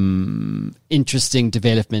 interesting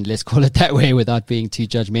development, let's call it that way, without being too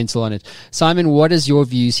judgmental on it. Simon, what is your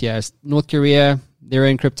views here? North Korea, their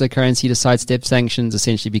own cryptocurrency to sidestep sanctions,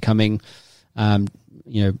 essentially becoming,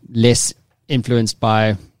 less influenced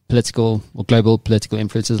by political or global political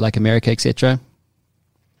influences like America, etc.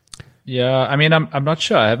 Yeah, I mean, I'm not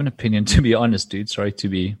sure. I have an opinion, to be honest, dude. Sorry to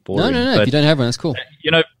be boring. No. If you don't have one, that's cool.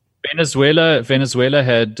 Venezuela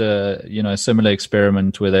had a similar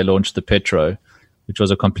experiment where they launched the Petro, which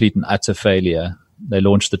was a complete and utter failure. They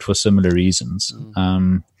launched it for similar reasons.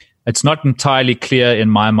 It's not entirely clear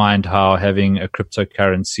in my mind how having a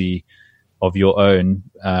cryptocurrency of your own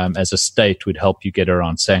as a state would help you get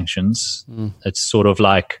around sanctions. It's sort of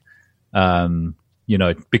like,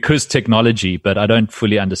 because technology, but I don't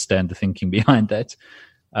fully understand the thinking behind that.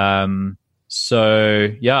 So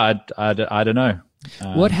yeah, I don't know.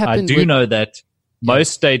 What happened? I do know that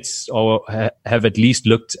most states have at least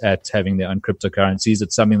looked at having their own cryptocurrencies.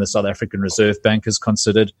 It's something the South African Reserve Bank has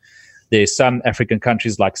considered. There's some African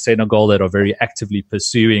countries like Senegal that are very actively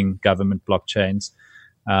pursuing government blockchains.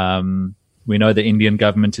 We know the Indian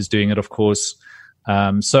government is doing it, of course.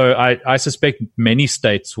 So I suspect many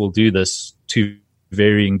states will do this to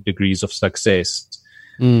varying degrees of success.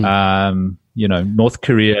 North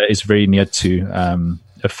Korea is very near to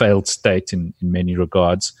a failed state in many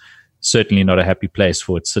regards, certainly not a happy place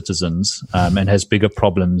for its citizens, and has bigger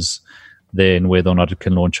problems than whether or not it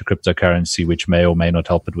can launch a cryptocurrency, which may or may not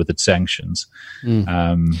help it with its sanctions.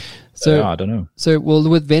 So I don't know. So, well,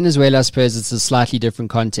 with Venezuela, I suppose it's a slightly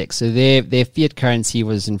different context. So their fiat currency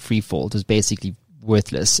was in free fall; it was basically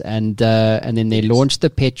worthless, and then they launched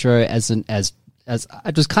the Petro as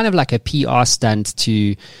it was kind of like a PR stunt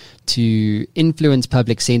to influence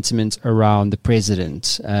public sentiment around the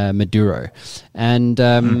president, Maduro. And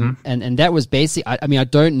that was basically, I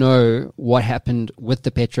don't know what happened with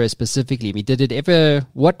the Petro specifically. I mean, did it ever,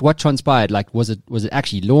 what transpired? Like, was it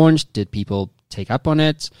actually launched? Did people take up on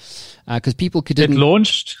it? Because people couldn't. It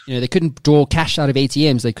launched. They couldn't draw cash out of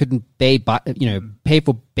ATMs. They couldn't pay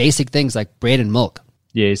for basic things like bread and milk.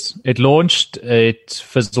 Yes, it launched, it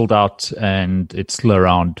fizzled out, and it's still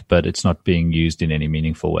around, but it's not being used in any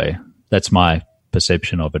meaningful way. That's my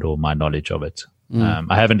perception of it or my knowledge of it. I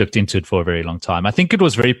haven't looked into it for a very long time. I think it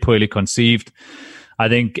was very poorly conceived. I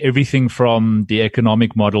think everything from the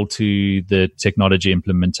economic model to the technology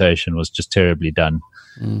implementation was just terribly done.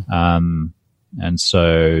 And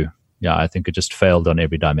so, yeah, I think it just failed on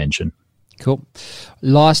every dimension. Cool.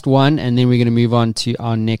 Last one, and then we're going to move on to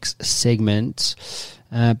our next segment.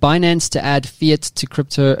 Binance to add fiat to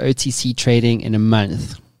crypto OTC trading in a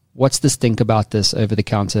month. What's this think about this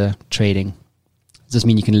over-the-counter trading? Does this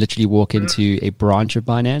mean you can literally walk into a branch of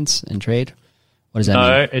Binance and trade? What does that mean?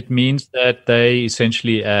 No, it means that they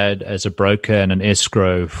essentially add as a broker and an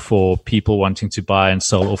escrow for people wanting to buy and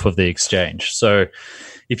sell off of the exchange. So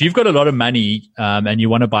if you've got a lot of money and you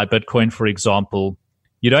want to buy Bitcoin, for example,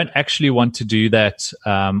 you don't actually want to do that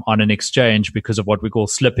on an exchange because of what we call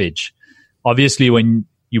slippage. Obviously, when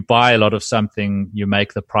you buy a lot of something, you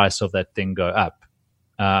make the price of that thing go up.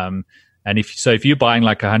 And if you're buying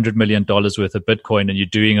like $100 million worth of Bitcoin and you're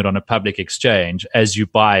doing it on a public exchange, as you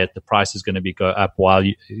buy it, the price is going to go up while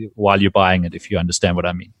you're buying it, if you understand what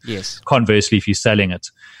I mean. Yes. Conversely, if you're selling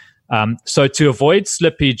it. So to avoid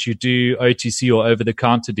slippage, you do OTC or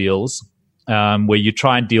over-the-counter deals where you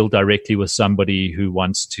try and deal directly with somebody who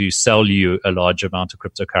wants to sell you a large amount of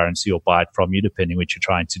cryptocurrency or buy it from you, depending what you're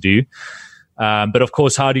trying to do. But of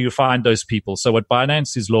course, how do you find those people? So what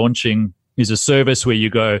Binance is launching is a service where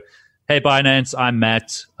you go, hey, Binance, I'm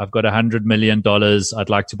Matt. I've got $100 million. I'd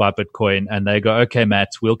like to buy Bitcoin. And they go, okay, Matt,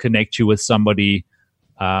 we'll connect you with somebody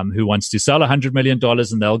who wants to sell $100 million,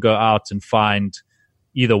 and they'll go out and find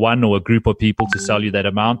either one or a group of people to sell you that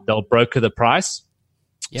amount. They'll broker the price.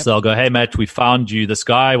 Yep. So they'll go, hey, Matt, we found you. This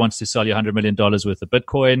guy wants to sell you $100 million worth of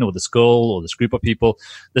Bitcoin, or this girl or this group of people.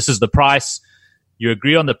 This is the price. You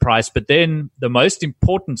agree on the price. But then the most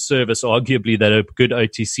important service, arguably, that a good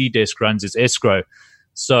OTC desk runs is escrow.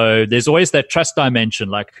 So there's always that trust dimension,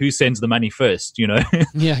 like who sends the money first, Yeah,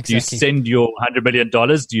 exactly. Do you send your $100 million?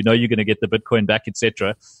 Do you know you're going to get the Bitcoin back,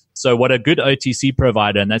 etc.? So what a good OTC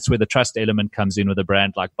provider, and that's where the trust element comes in with a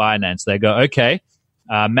brand like Binance. They go, okay,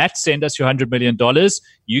 Matt, send us your $100 million.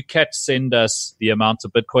 You Cat, send us the amount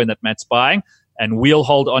of Bitcoin that Matt's buying, and we'll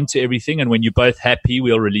hold on to everything. And when you're both happy,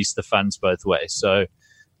 we'll release the funds both ways. So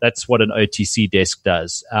that's what an OTC desk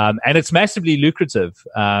does. And it's massively lucrative.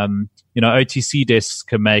 OTC desks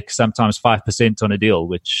can make sometimes 5% on a deal,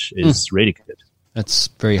 which is really good. That's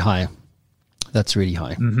very high. That's really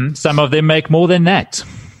high. Mm-hmm. Some of them make more than that.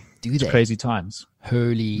 Do they? Crazy times.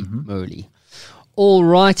 Holy moly. All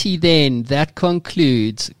righty then. That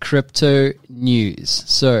concludes crypto news.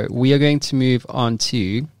 So we are going to move on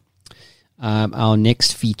to our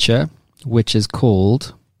next feature, which is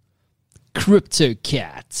called Crypto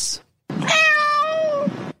Cats.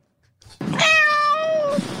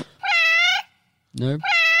 No?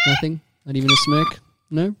 Nothing? Not even a smirk?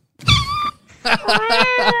 No?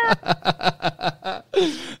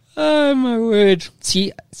 Oh, my word.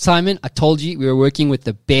 See, Simon, I told you we were working with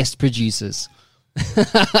the best producers.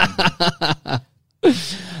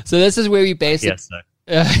 So this is where we basically... Yes, sir.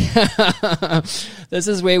 This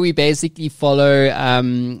is where we basically follow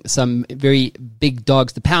some very big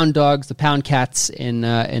dogs, the pound cats in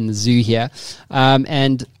the zoo here.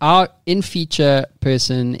 And our in-feature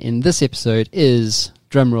person in this episode is,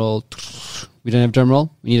 drumroll. We don't have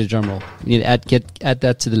drumroll? We need a drumroll. We need to add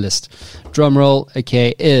that to the list. Drumroll,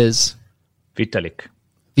 okay, is... Vitalik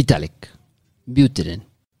Buterin.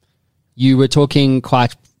 You were talking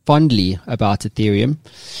quite fondly about Ethereum.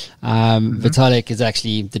 Vitalik is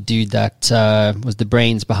actually the dude that was the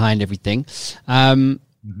brains behind everything. And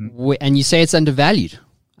you say it's undervalued.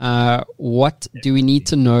 What do we need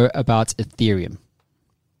to know about Ethereum?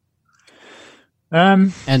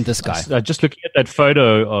 And this guy. Just looking at that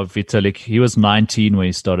photo of Vitalik, he was 19 when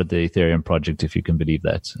he started the Ethereum project, if you can believe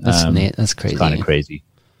that. That's crazy. Kind of crazy.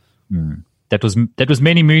 That was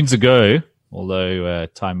many moons ago, although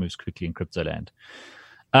time moves quickly in crypto land.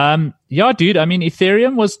 Yeah, dude. I mean,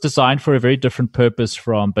 Ethereum was designed for a very different purpose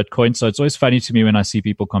from Bitcoin. So it's always funny to me when I see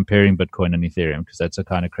people comparing Bitcoin and Ethereum, because that's a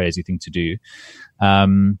kind of crazy thing to do.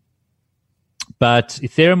 But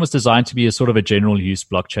Ethereum was designed to be a sort of a general use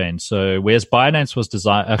blockchain. So whereas Binance was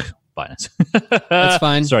designed... Binance. That's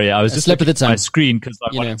fine. Sorry, I was just looking at my screen because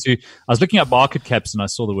I was looking at market caps and I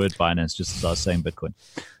saw the word Binance just as I was saying Bitcoin.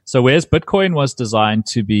 So whereas Bitcoin was designed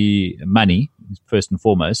to be money, first and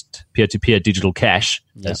foremost, peer-to-peer digital cash,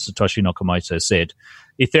 as Satoshi Nakamoto said,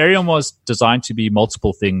 Ethereum was designed to be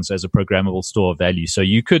multiple things as a programmable store of value. So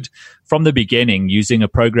you could, from the beginning, using a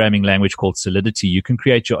programming language called Solidity, you can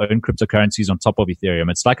create your own cryptocurrencies on top of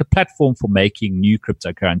Ethereum. It's like a platform for making new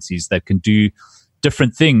cryptocurrencies that can do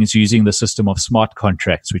different things using the system of smart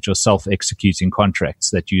contracts, which are self-executing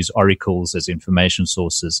contracts that use oracles as information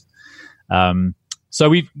sources. So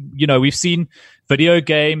we've seen video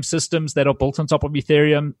game systems that are built on top of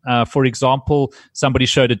Ethereum. For example, somebody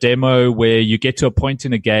showed a demo where you get to a point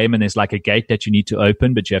in a game and there's like a gate that you need to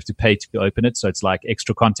open, but you have to pay to open it. So it's like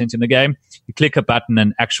extra content in the game. You click a button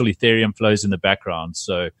and actual Ethereum flows in the background.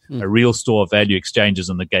 So a real store of value exchanges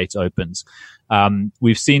and the gate opens.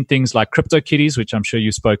 We've seen things like CryptoKitties, which I'm sure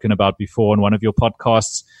you've spoken about before in one of your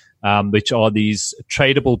podcasts, which are these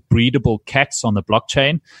tradable, breedable cats on the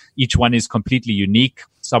blockchain. Each one is completely unique.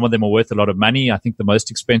 Some of them are worth a lot of money. I think the most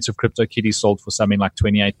expensive CryptoKitty sold for something like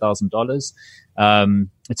 $28,000.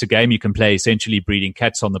 It's a game you can play, essentially breeding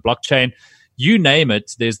cats on the blockchain. You name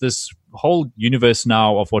it, there's this whole universe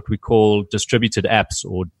now of what we call distributed apps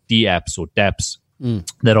or DApps or dApps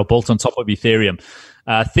that are built on top of Ethereum.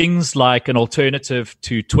 Things like an alternative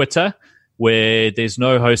to Twitter, where there's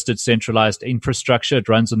no hosted centralized infrastructure. It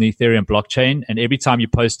runs on the Ethereum blockchain. And every time you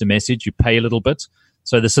post a message, you pay a little bit.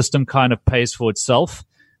 So the system kind of pays for itself.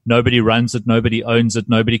 Nobody runs it. Nobody owns it.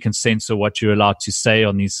 Nobody can censor what you're allowed to say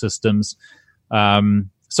on these systems.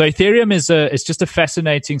 So Ethereum is just a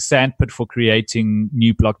fascinating sandpit for creating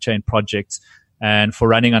new blockchain projects and for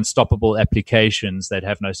running unstoppable applications that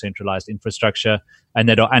have no centralized infrastructure and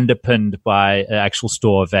that are underpinned by an actual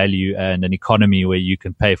store of value and an economy where you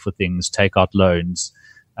can pay for things, take out loans,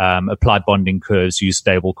 apply bonding curves, use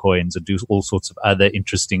stable coins, and do all sorts of other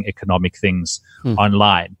interesting economic things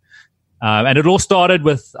online. And it all started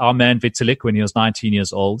with our man Vitalik when he was 19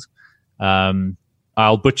 years old.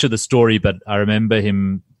 I'll butcher the story, but I remember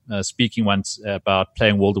him speaking once about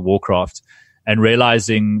playing World of Warcraft and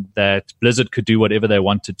realizing that Blizzard could do whatever they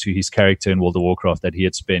wanted to his character in World of Warcraft that he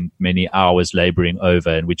had spent many hours laboring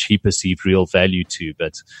over and which he perceived real value to.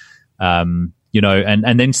 But, and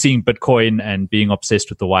then seeing Bitcoin and being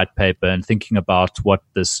obsessed with the white paper and thinking about what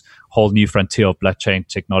this whole new frontier of blockchain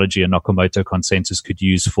technology and Nakamoto consensus could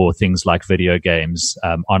use for things like video games,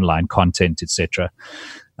 online content, etc.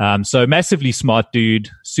 So massively smart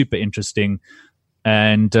dude, super interesting.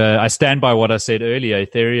 And I stand by what I said earlier.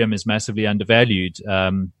 Ethereum is massively undervalued.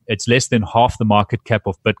 It's less than half the market cap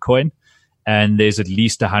of Bitcoin, and there's at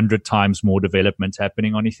least 100 times more development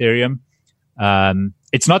happening on Ethereum.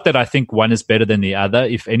 It's not that I think one is better than the other.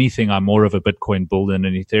 If anything, I'm more of a Bitcoin bull than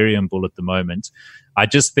an Ethereum bull at the moment. I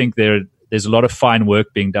just think there's a lot of fine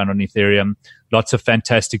work being done on Ethereum, lots of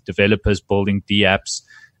fantastic developers building DApps.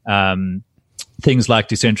 Things like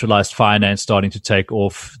decentralized finance starting to take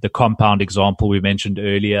off. The Compound example we mentioned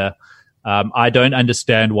earlier. I don't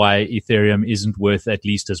understand why Ethereum isn't worth at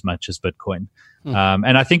least as much as Bitcoin.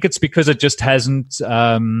 And I think it's because it just hasn't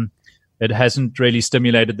really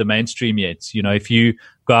stimulated the mainstream yet. You know, if you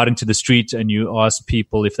go out into the street and you ask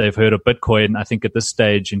people if they've heard of Bitcoin, I think at this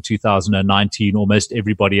stage in 2019, almost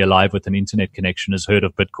everybody alive with an internet connection has heard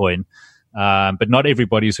of Bitcoin. But not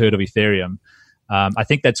everybody's heard of Ethereum. I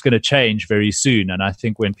think that's going to change very soon. And I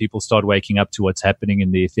think when people start waking up to what's happening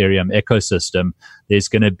in the Ethereum ecosystem, there's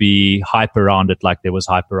going to be hype around it like there was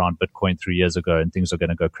hype around Bitcoin 3 years ago, and things are going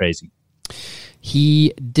to go crazy.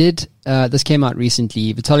 He did, this came out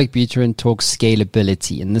recently, Vitalik Buterin talks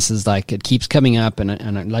scalability, and this is like, it keeps coming up, and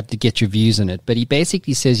I'd like to get your views on it. But he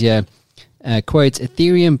basically says here, quote,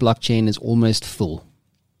 Ethereum blockchain is almost full.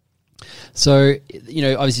 So,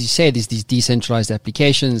 obviously you say there's these decentralized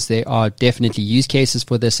applications. There are definitely use cases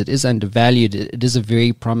for this. It is undervalued. It is a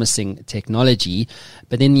very promising technology.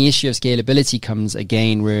 But then the issue of scalability comes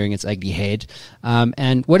again rearing its ugly head.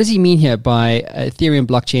 And what does he mean here by Ethereum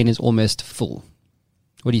blockchain is almost full?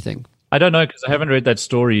 What do you think? I don't know, because I haven't read that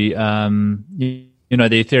story. The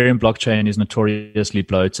Ethereum blockchain is notoriously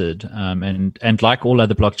bloated. And like all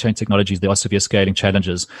other blockchain technologies, there are severe scaling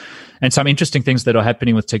challenges. And some interesting things that are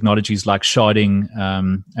happening with technologies like sharding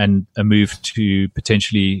and a move to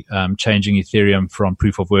potentially changing Ethereum from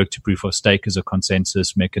proof of work to proof of stake as a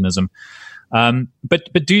consensus mechanism.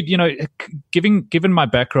 But dude, given my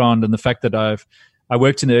background and the fact that I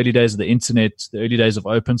worked in the early days of the internet, the early days of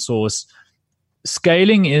open source,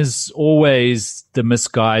 scaling is always the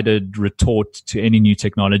misguided retort to any new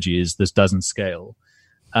technology is this doesn't scale.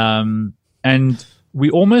 And we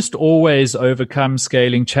almost always overcome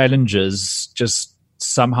scaling challenges just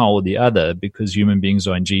somehow or the other because human beings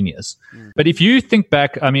are ingenious. But if you think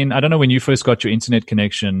back, I don't know when you first got your internet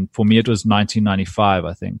connection. For me, it was 1995,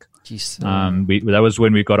 I think. That was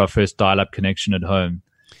when we got our first dial-up connection at home.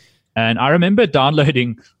 And I remember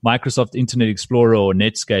downloading Microsoft Internet Explorer or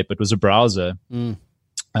Netscape. It was a browser.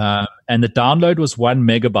 And the download was 1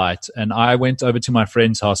 megabyte. And I went over to my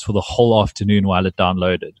friend's house for the whole afternoon while it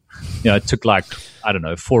downloaded. It took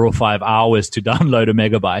 4 or 5 hours to download a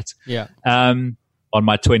megabyte. Yeah. On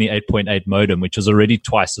my 28.8 modem, which was already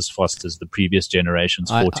twice as fast as the previous generation's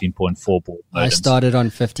 14.4 baud modems. I started on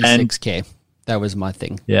 56K. That was my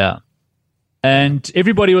thing. Yeah. And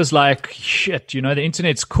everybody was like, shit, the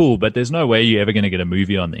internet's cool, but there's no way you're ever going to get a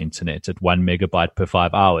movie on the internet at 1 megabyte per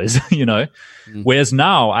 5 hours, Whereas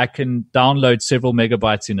now I can download several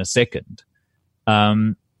megabytes in a second.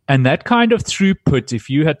 And that kind of throughput,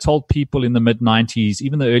 if you had told people in the mid-90s,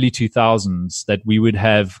 even the early 2000s, that we would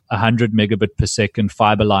have 100 megabit per second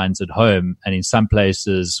fiber lines at home, and in some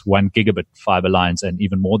places 1 gigabit fiber lines and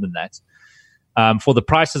even more than that, for the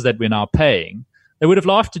prices that we're now paying, they would have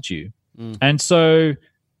laughed at you. And so,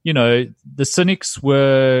 the cynics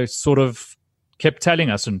were sort of kept telling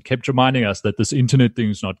us and kept reminding us that this internet thing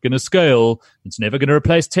is not going to scale. It's never going to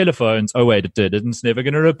replace telephones. Oh, wait, it did. It's never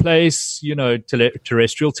going to replace,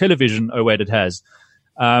 terrestrial television. Oh, wait, it has.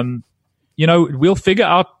 We'll figure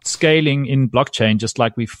out scaling in blockchain just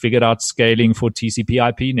like we figured out scaling for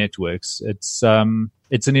TCP/IP networks. It's an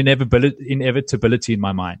inevitability in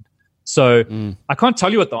my mind. So I can't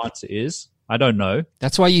tell you what the answer is. I don't know.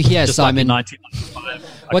 That's why you're here, just Simon. Like in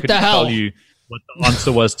 1995, what the hell? Tell you what the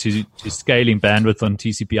answer was to scaling bandwidth on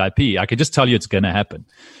TCP/IP. I could just tell you it's going to happen.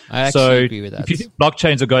 I actually agree with that. If you think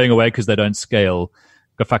blockchains are going away because they don't scale,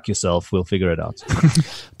 go fuck yourself. We'll figure it out.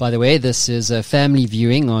 By the way, this is a family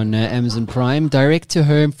viewing on Amazon Prime, direct to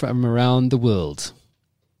home from around the world.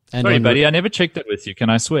 And sorry, buddy, I never checked that with you. Can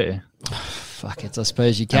I swear? Fuck it, I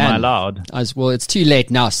suppose you can. Am I allowed? Well, it's too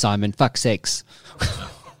late now, Simon. Fuck sakes.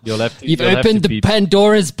 You've opened the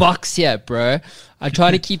Pandora's box here, bro. I try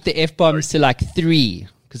to keep the F-bombs to like 3,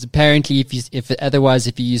 because apparently if you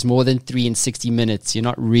use more than 3 in 60 minutes, you're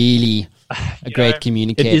not really a great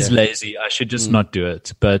communicator. It is lazy. I should just not do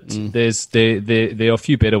it. But there are a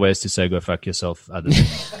few better ways to say go fuck yourself other than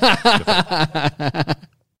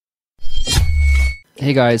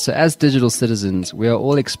Hey guys, so as digital citizens, we are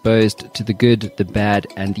all exposed to the good, the bad,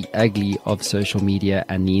 and the ugly of social media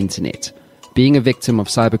and the internet. Being a victim of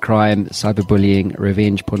cybercrime, cyberbullying,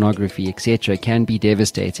 revenge pornography, etc. can be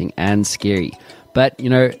devastating and scary. But,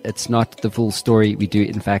 it's not the full story. We do,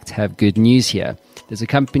 in fact, have good news here. There's a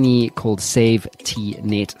company called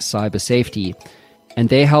SafetyNet Cyber Safety, and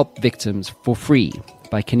they help victims for free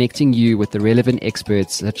by connecting you with the relevant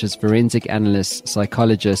experts such as forensic analysts,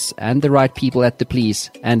 psychologists, and the right people at the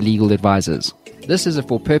police and legal advisors. This is a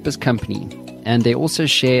for-purpose company, and they also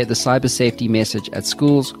share the cyber safety message at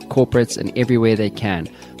schools, corporates, and everywhere they can.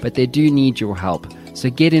 But they do need your help. So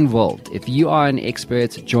get involved. If you are an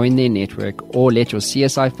expert, join their network or let your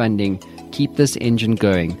CSI funding keep this engine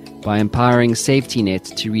going by empowering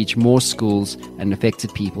SafetyNet to reach more schools and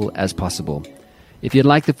affected people as possible. If you'd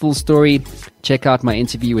like the full story, check out my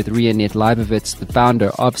interview with Rianet Leibovitz, the founder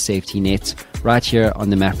of SafetyNet, right here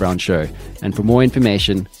on The Matt Brown Show. And for more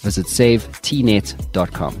information, visit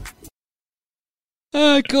savetnet.com.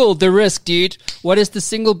 Cool. The risk, dude. What is the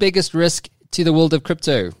single biggest risk to the world of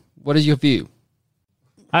crypto? What is your view?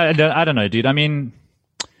 I don't know, dude. I mean,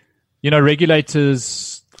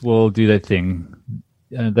 regulators will do their thing.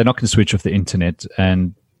 They're not going to switch off the internet,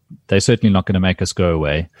 and they're certainly not going to make us go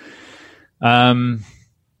away.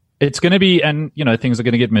 It's going to be, and things are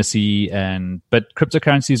going to get messy, but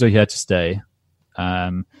cryptocurrencies are here to stay.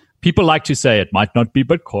 People like to say it might not be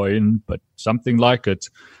Bitcoin, but something like it.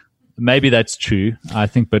 Maybe that's true. I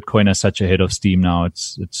think Bitcoin has such a head of steam now.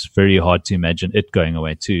 It's very hard to imagine it going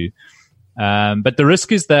away too. But the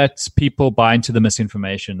risk is that people buy into the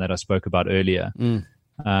misinformation that I spoke about earlier. When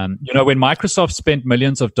Microsoft spent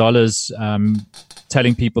millions of dollars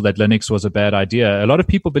telling people that Linux was a bad idea, a lot of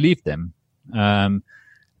people believed them. And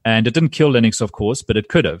it didn't kill Linux, of course, but it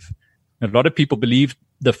could have. A lot of people believed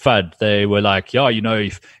the FUD. They were like,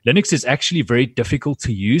 if Linux is actually very difficult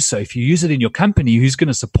to use, so if you use it in your company, who's going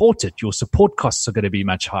to support it? Your support costs are going to be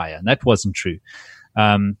much higher. And that wasn't true.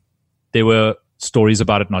 There were stories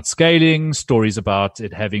about it not scaling, stories about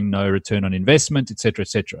it having no return on investment, et cetera, et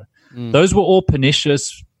cetera. Those were all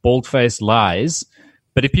pernicious, bald-faced lies.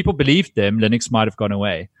 But if people believed them, Linux might have gone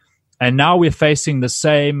away. And now we're facing the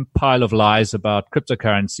same pile of lies about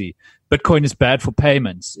cryptocurrency. Bitcoin is bad for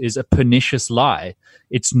payments is a pernicious lie.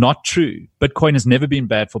 It's not true. Bitcoin has never been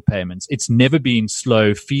bad for payments. It's never been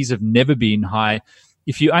slow. Fees have never been high.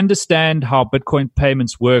 If you understand how Bitcoin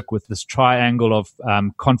payments work with this triangle of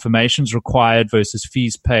confirmations required versus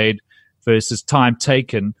fees paid versus time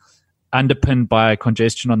taken, underpinned by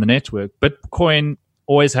congestion on the network, Bitcoin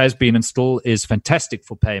always has been and still is fantastic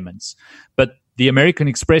for payments. But the American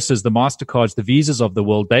Expresses, the MasterCards, the Visas of the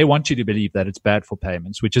world, they want you to believe that it's bad for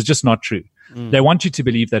payments, which is just not true. They want you to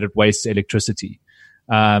believe that it wastes electricity.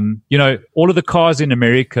 All of the cars in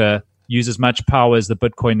America use as much power as the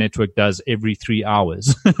Bitcoin network does every 3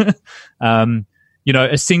 hours.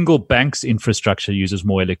 A single bank's infrastructure uses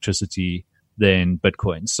more electricity than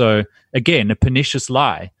Bitcoin. So again, a pernicious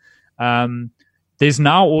lie. There's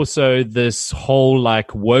now also this whole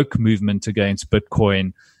woke movement against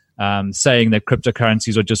Bitcoin, saying that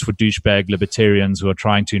cryptocurrencies are just for douchebag libertarians who are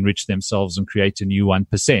trying to enrich themselves and create a new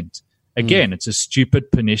 1%. Again, it's a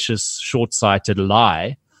stupid, pernicious, short-sighted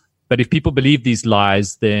lie. But if people believe these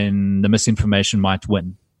lies, then the misinformation might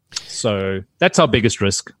win. So that's our biggest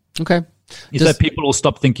risk. Okay. Is that people will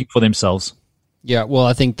stop thinking for themselves. Yeah, well,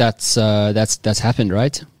 I think that's happened,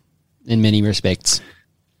 right? In many respects.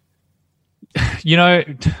 You know,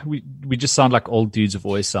 we just sound like old dudes have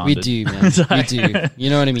always sounded. We do, man. We do. You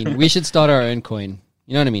know what I mean? We should start our own coin.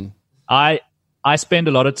 You know what I mean? I spend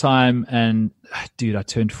a lot of time, and dude, I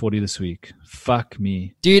turned 40 this week. Fuck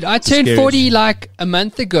me. Dude, I turned 40 like a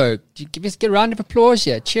month ago. Give us a round of applause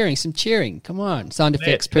here. Some cheering. Come on, sound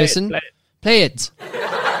effects person. Play it.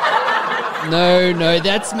 No,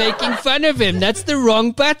 that's making fun of him. That's the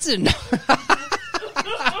wrong button.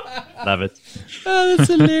 Love it. Oh, that's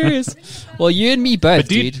hilarious. Well, you and me both,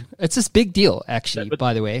 dude. It's a big deal, actually,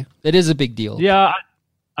 by the way. It is a big deal. Yeah,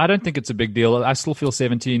 I don't think it's a big deal. I still feel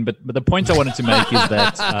 17, but the point I wanted to make is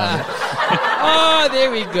that... oh, there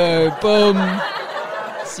we go. Boom.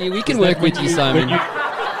 See, we can work with you, Simon.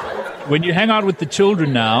 When you hang out with the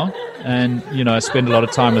children now, and, you know, I spend a lot of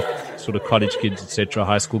time with sort of college kids, etc.,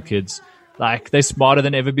 high school kids, like, they're smarter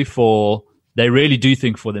than ever before. They really do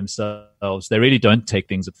think for themselves. They really don't take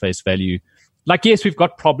things at face value. Like, yes, we've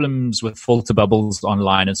got problems with filter bubbles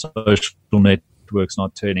online and social networks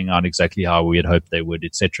not turning out exactly how we had hoped they would,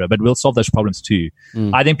 etc. But we'll solve those problems too.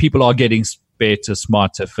 I think people are getting better,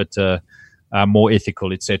 smarter, fitter, more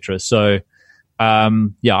ethical, etc. So,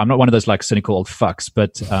 yeah, I'm not one of those like cynical old fucks,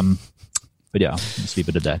 but yeah, let's leave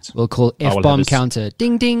it at that. We'll call F-bomb counter.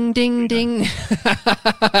 Ding, ding, ding, ding.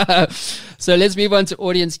 So let's move on to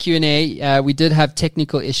audience Q&A. We did have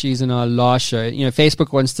technical issues in our last show. You know,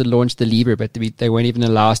 Facebook wants to launch the Libra, but they won't even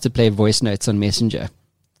allow us to play voice notes on Messenger.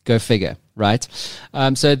 Go figure, right?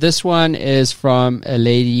 So this one is from a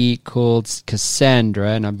lady called Cassandra,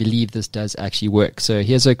 and I believe this does actually work. So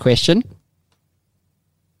here's her question.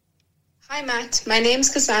 Hi, Matt. My name's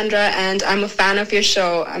Cassandra, and I'm a fan of your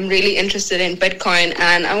show. I'm really interested in Bitcoin,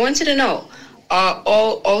 and I wanted to know, are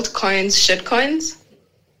all altcoins shitcoins?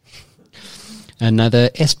 Another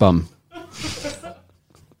S-bomb.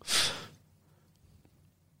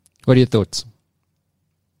 What are your thoughts?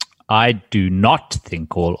 I do not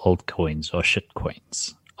think all altcoins are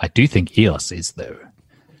shitcoins. I do think EOS is, though.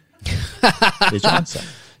 There's your answer.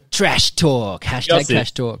 Trash talk. Hashtag EOS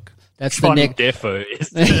trash talk. That's Tron the next. Defo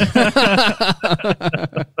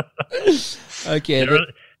is. Okay.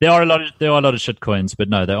 There are a lot of shitcoins, but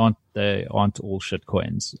no, they aren't all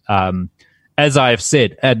shitcoins. As I have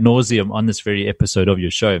said ad nauseum on this very episode of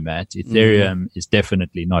your show, Matt, Ethereum is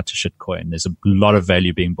definitely not a shitcoin. There's a lot of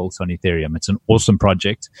value being built on Ethereum. It's an awesome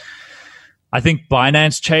project. I think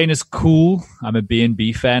Binance Chain is cool. I'm a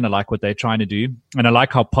BNB fan. I like what they're trying to do. And I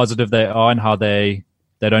like how positive they are and how they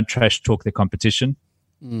don't trash talk their competition.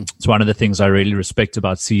 It's one of the things I really respect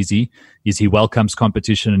about CZ is he welcomes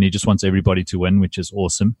competition and he just wants everybody to win, which is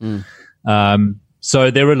awesome.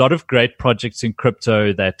 So there are a lot of great projects in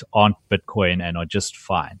crypto that aren't Bitcoin and are just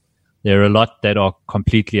fine. There are a lot that are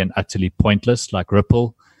completely and utterly pointless, like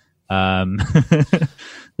Ripple.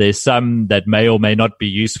 There's some that may or may not be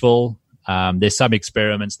useful. There's some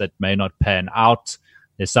experiments that may not pan out.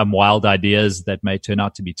 There's some wild ideas that may turn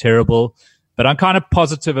out to be terrible. But I'm kind of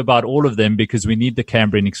positive about all of them because we need the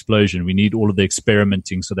Cambrian explosion. We need all of the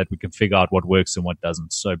experimenting so that we can figure out what works and what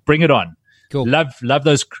doesn't. So bring it on. Cool. Love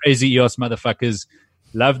those crazy EOS motherfuckers.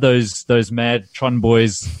 Love those mad Tron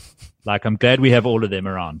boys. Like, I'm glad we have all of them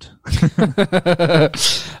around.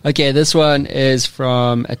 Okay, this one is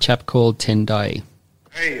from a chap called Tendai.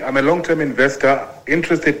 Hey, I'm a long-term investor,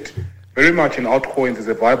 interested very much in altcoins as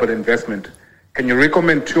a viable investment. Can you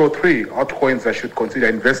recommend 2 or 3 altcoins I should consider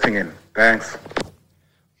investing in? Thanks.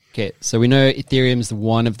 Okay, so we know Ethereum's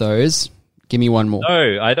one of those. Give me one more.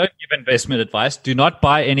 No, I don't give investment advice. Do not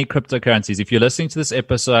buy any cryptocurrencies. If you're listening to this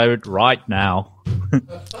episode right now,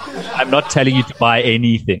 I'm not telling you to buy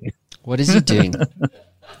anything. What is he doing?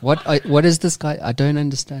 What is this guy? I don't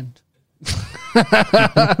understand.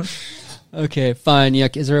 Okay, fine. Yeah,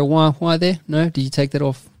 is there a why there? No? Did you take that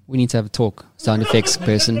off? We need to have a talk. Sound effects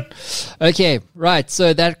person. Okay, right.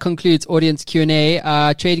 So that concludes audience Q&A.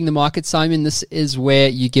 Trading the market, Simon. This is where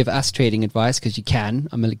you give us trading advice because you can.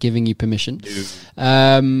 I'm giving you permission.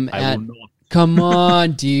 I will not. Come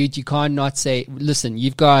on, dude. You can't not say. Listen,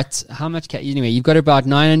 you've got how much? Anyway, you've got about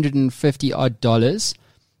 $950 odd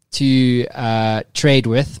to trade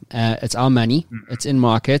with. It's our money. It's in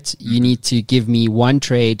market. You need to give me one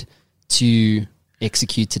trade to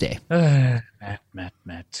execute today.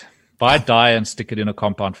 Matt. Buy DAI and stick it in a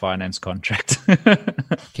compound finance contract.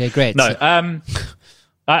 Okay, great. No,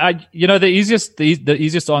 I the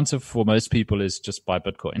easiest answer for most people is just buy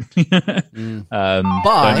Bitcoin.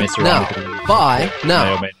 Buy now. Buy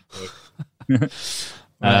now.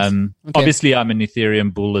 Okay. Obviously, I'm an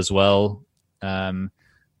Ethereum bull as well.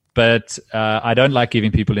 But I don't like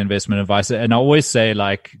giving people investment advice. And I always say,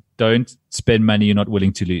 like, don't spend money you're not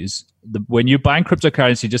willing to lose. When you're buying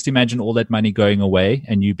cryptocurrency, just imagine all that money going away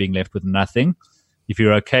and you being left with nothing. If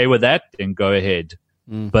you're okay with that, then go ahead.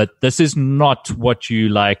 But this is not what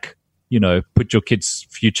you put your kids'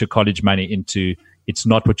 future college money into. It's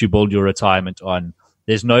not what you build your retirement on.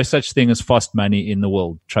 There's no such thing as fast money in the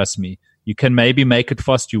world. Trust me. You can maybe make it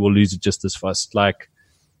fast. You will lose it just as fast.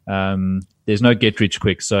 There's no get rich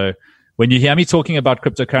quick. So when you hear me talking about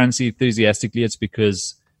cryptocurrency enthusiastically, it's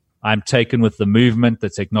because I'm taken with the movement, the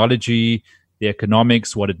technology, the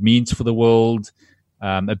economics, what it means for the world,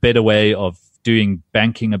 a better way of doing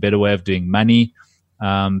banking, a better way of doing money.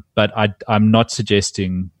 But I'm not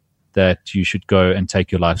suggesting that you should go and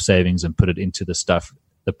take your life savings and put it into the stuff.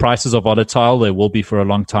 The prices are volatile. They will be for a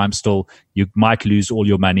long time still. You might lose all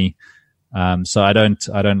your money. So I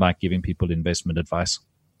don't like giving people investment advice.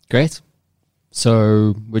 Great.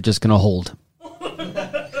 So we're just going to hold.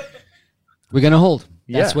 We're going to hold.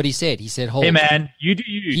 That's what he said. He said hold. Hey, man, you do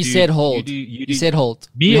you. He said hold. He said hold.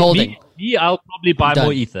 Me, we're holding. Me, I'll probably buy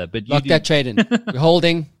more Ether. But lock that trade in. We're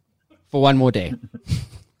holding for one more day.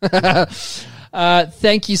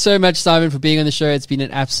 Thank you so much, Simon, for being on the show. It's been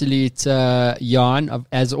an absolute yarn.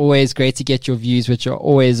 As always, great to get your views, which are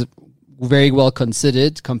always very well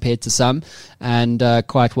considered compared to some, and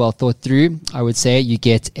quite well thought through. I would say you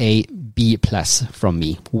get a B+ from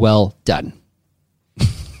me. Well done. B+.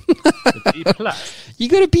 You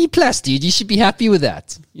got a B+, dude. You should be happy with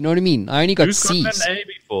that. You know what I mean? I only got Who's C's. Who's got an A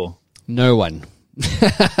before? No one.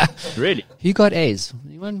 Really? Who got A's?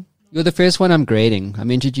 Anyone? You're the first one I'm grading.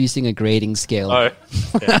 I'm introducing a grading scale. Oh,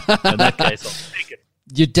 yeah. In that case, I'll take it.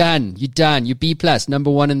 You're done. You're done. You're B+, number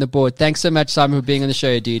one on the board. Thanks so much, Simon, for being on the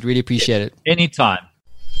show, dude. Really appreciate it. Anytime.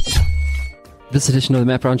 This edition of the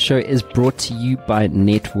Matt Brown Show is brought to you by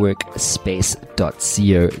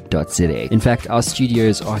networkspace.co.za. In fact, our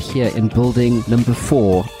studios are here in building number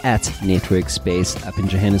 4 at Network Space up in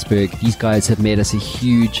Johannesburg. These guys have made us a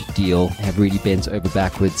huge deal, have really bent over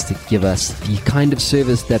backwards to give us the kind of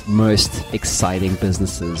service that most exciting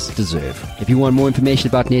businesses deserve. If you want more information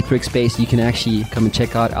about Network Space, you can actually come and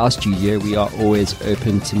check out our studio. We are always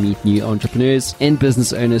open to meet new entrepreneurs and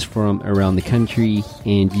business owners from around the country,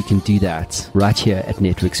 and you can do that right here at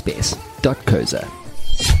networkspace.co.za.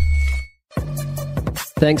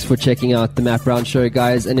 Thanks for checking out the Matt Brown Show,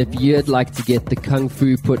 guys. And if you'd like to get the Kung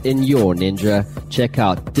Fu put in your ninja, check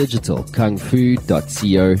out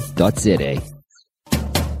digitalkungfu.co.za.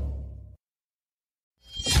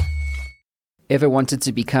 Ever wanted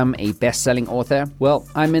to become a best-selling author? Well,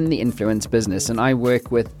 I'm in the influence business, and I work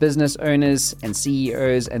with business owners and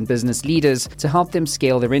CEOs and business leaders to help them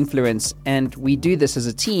scale their influence. And we do this as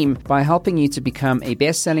a team by helping you to become a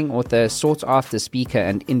best-selling author, sought-after speaker,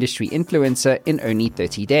 and industry influencer in only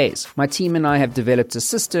 30 days. My team and I have developed a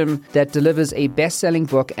system that delivers a best-selling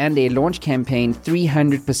book and a launch campaign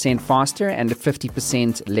 300% faster and at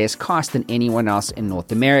 50% less cost than anyone else in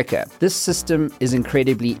North America. This system is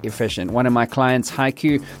incredibly efficient. One of my clients,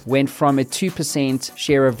 Haiku, went from a 2%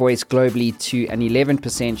 share of voice globally to an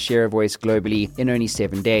 11% share of voice globally in only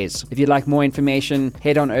 7 days. If you'd like more information,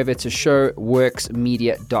 head on over to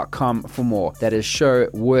showworksmedia.com for more. That is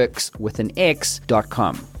showworks with an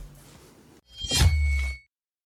X.com.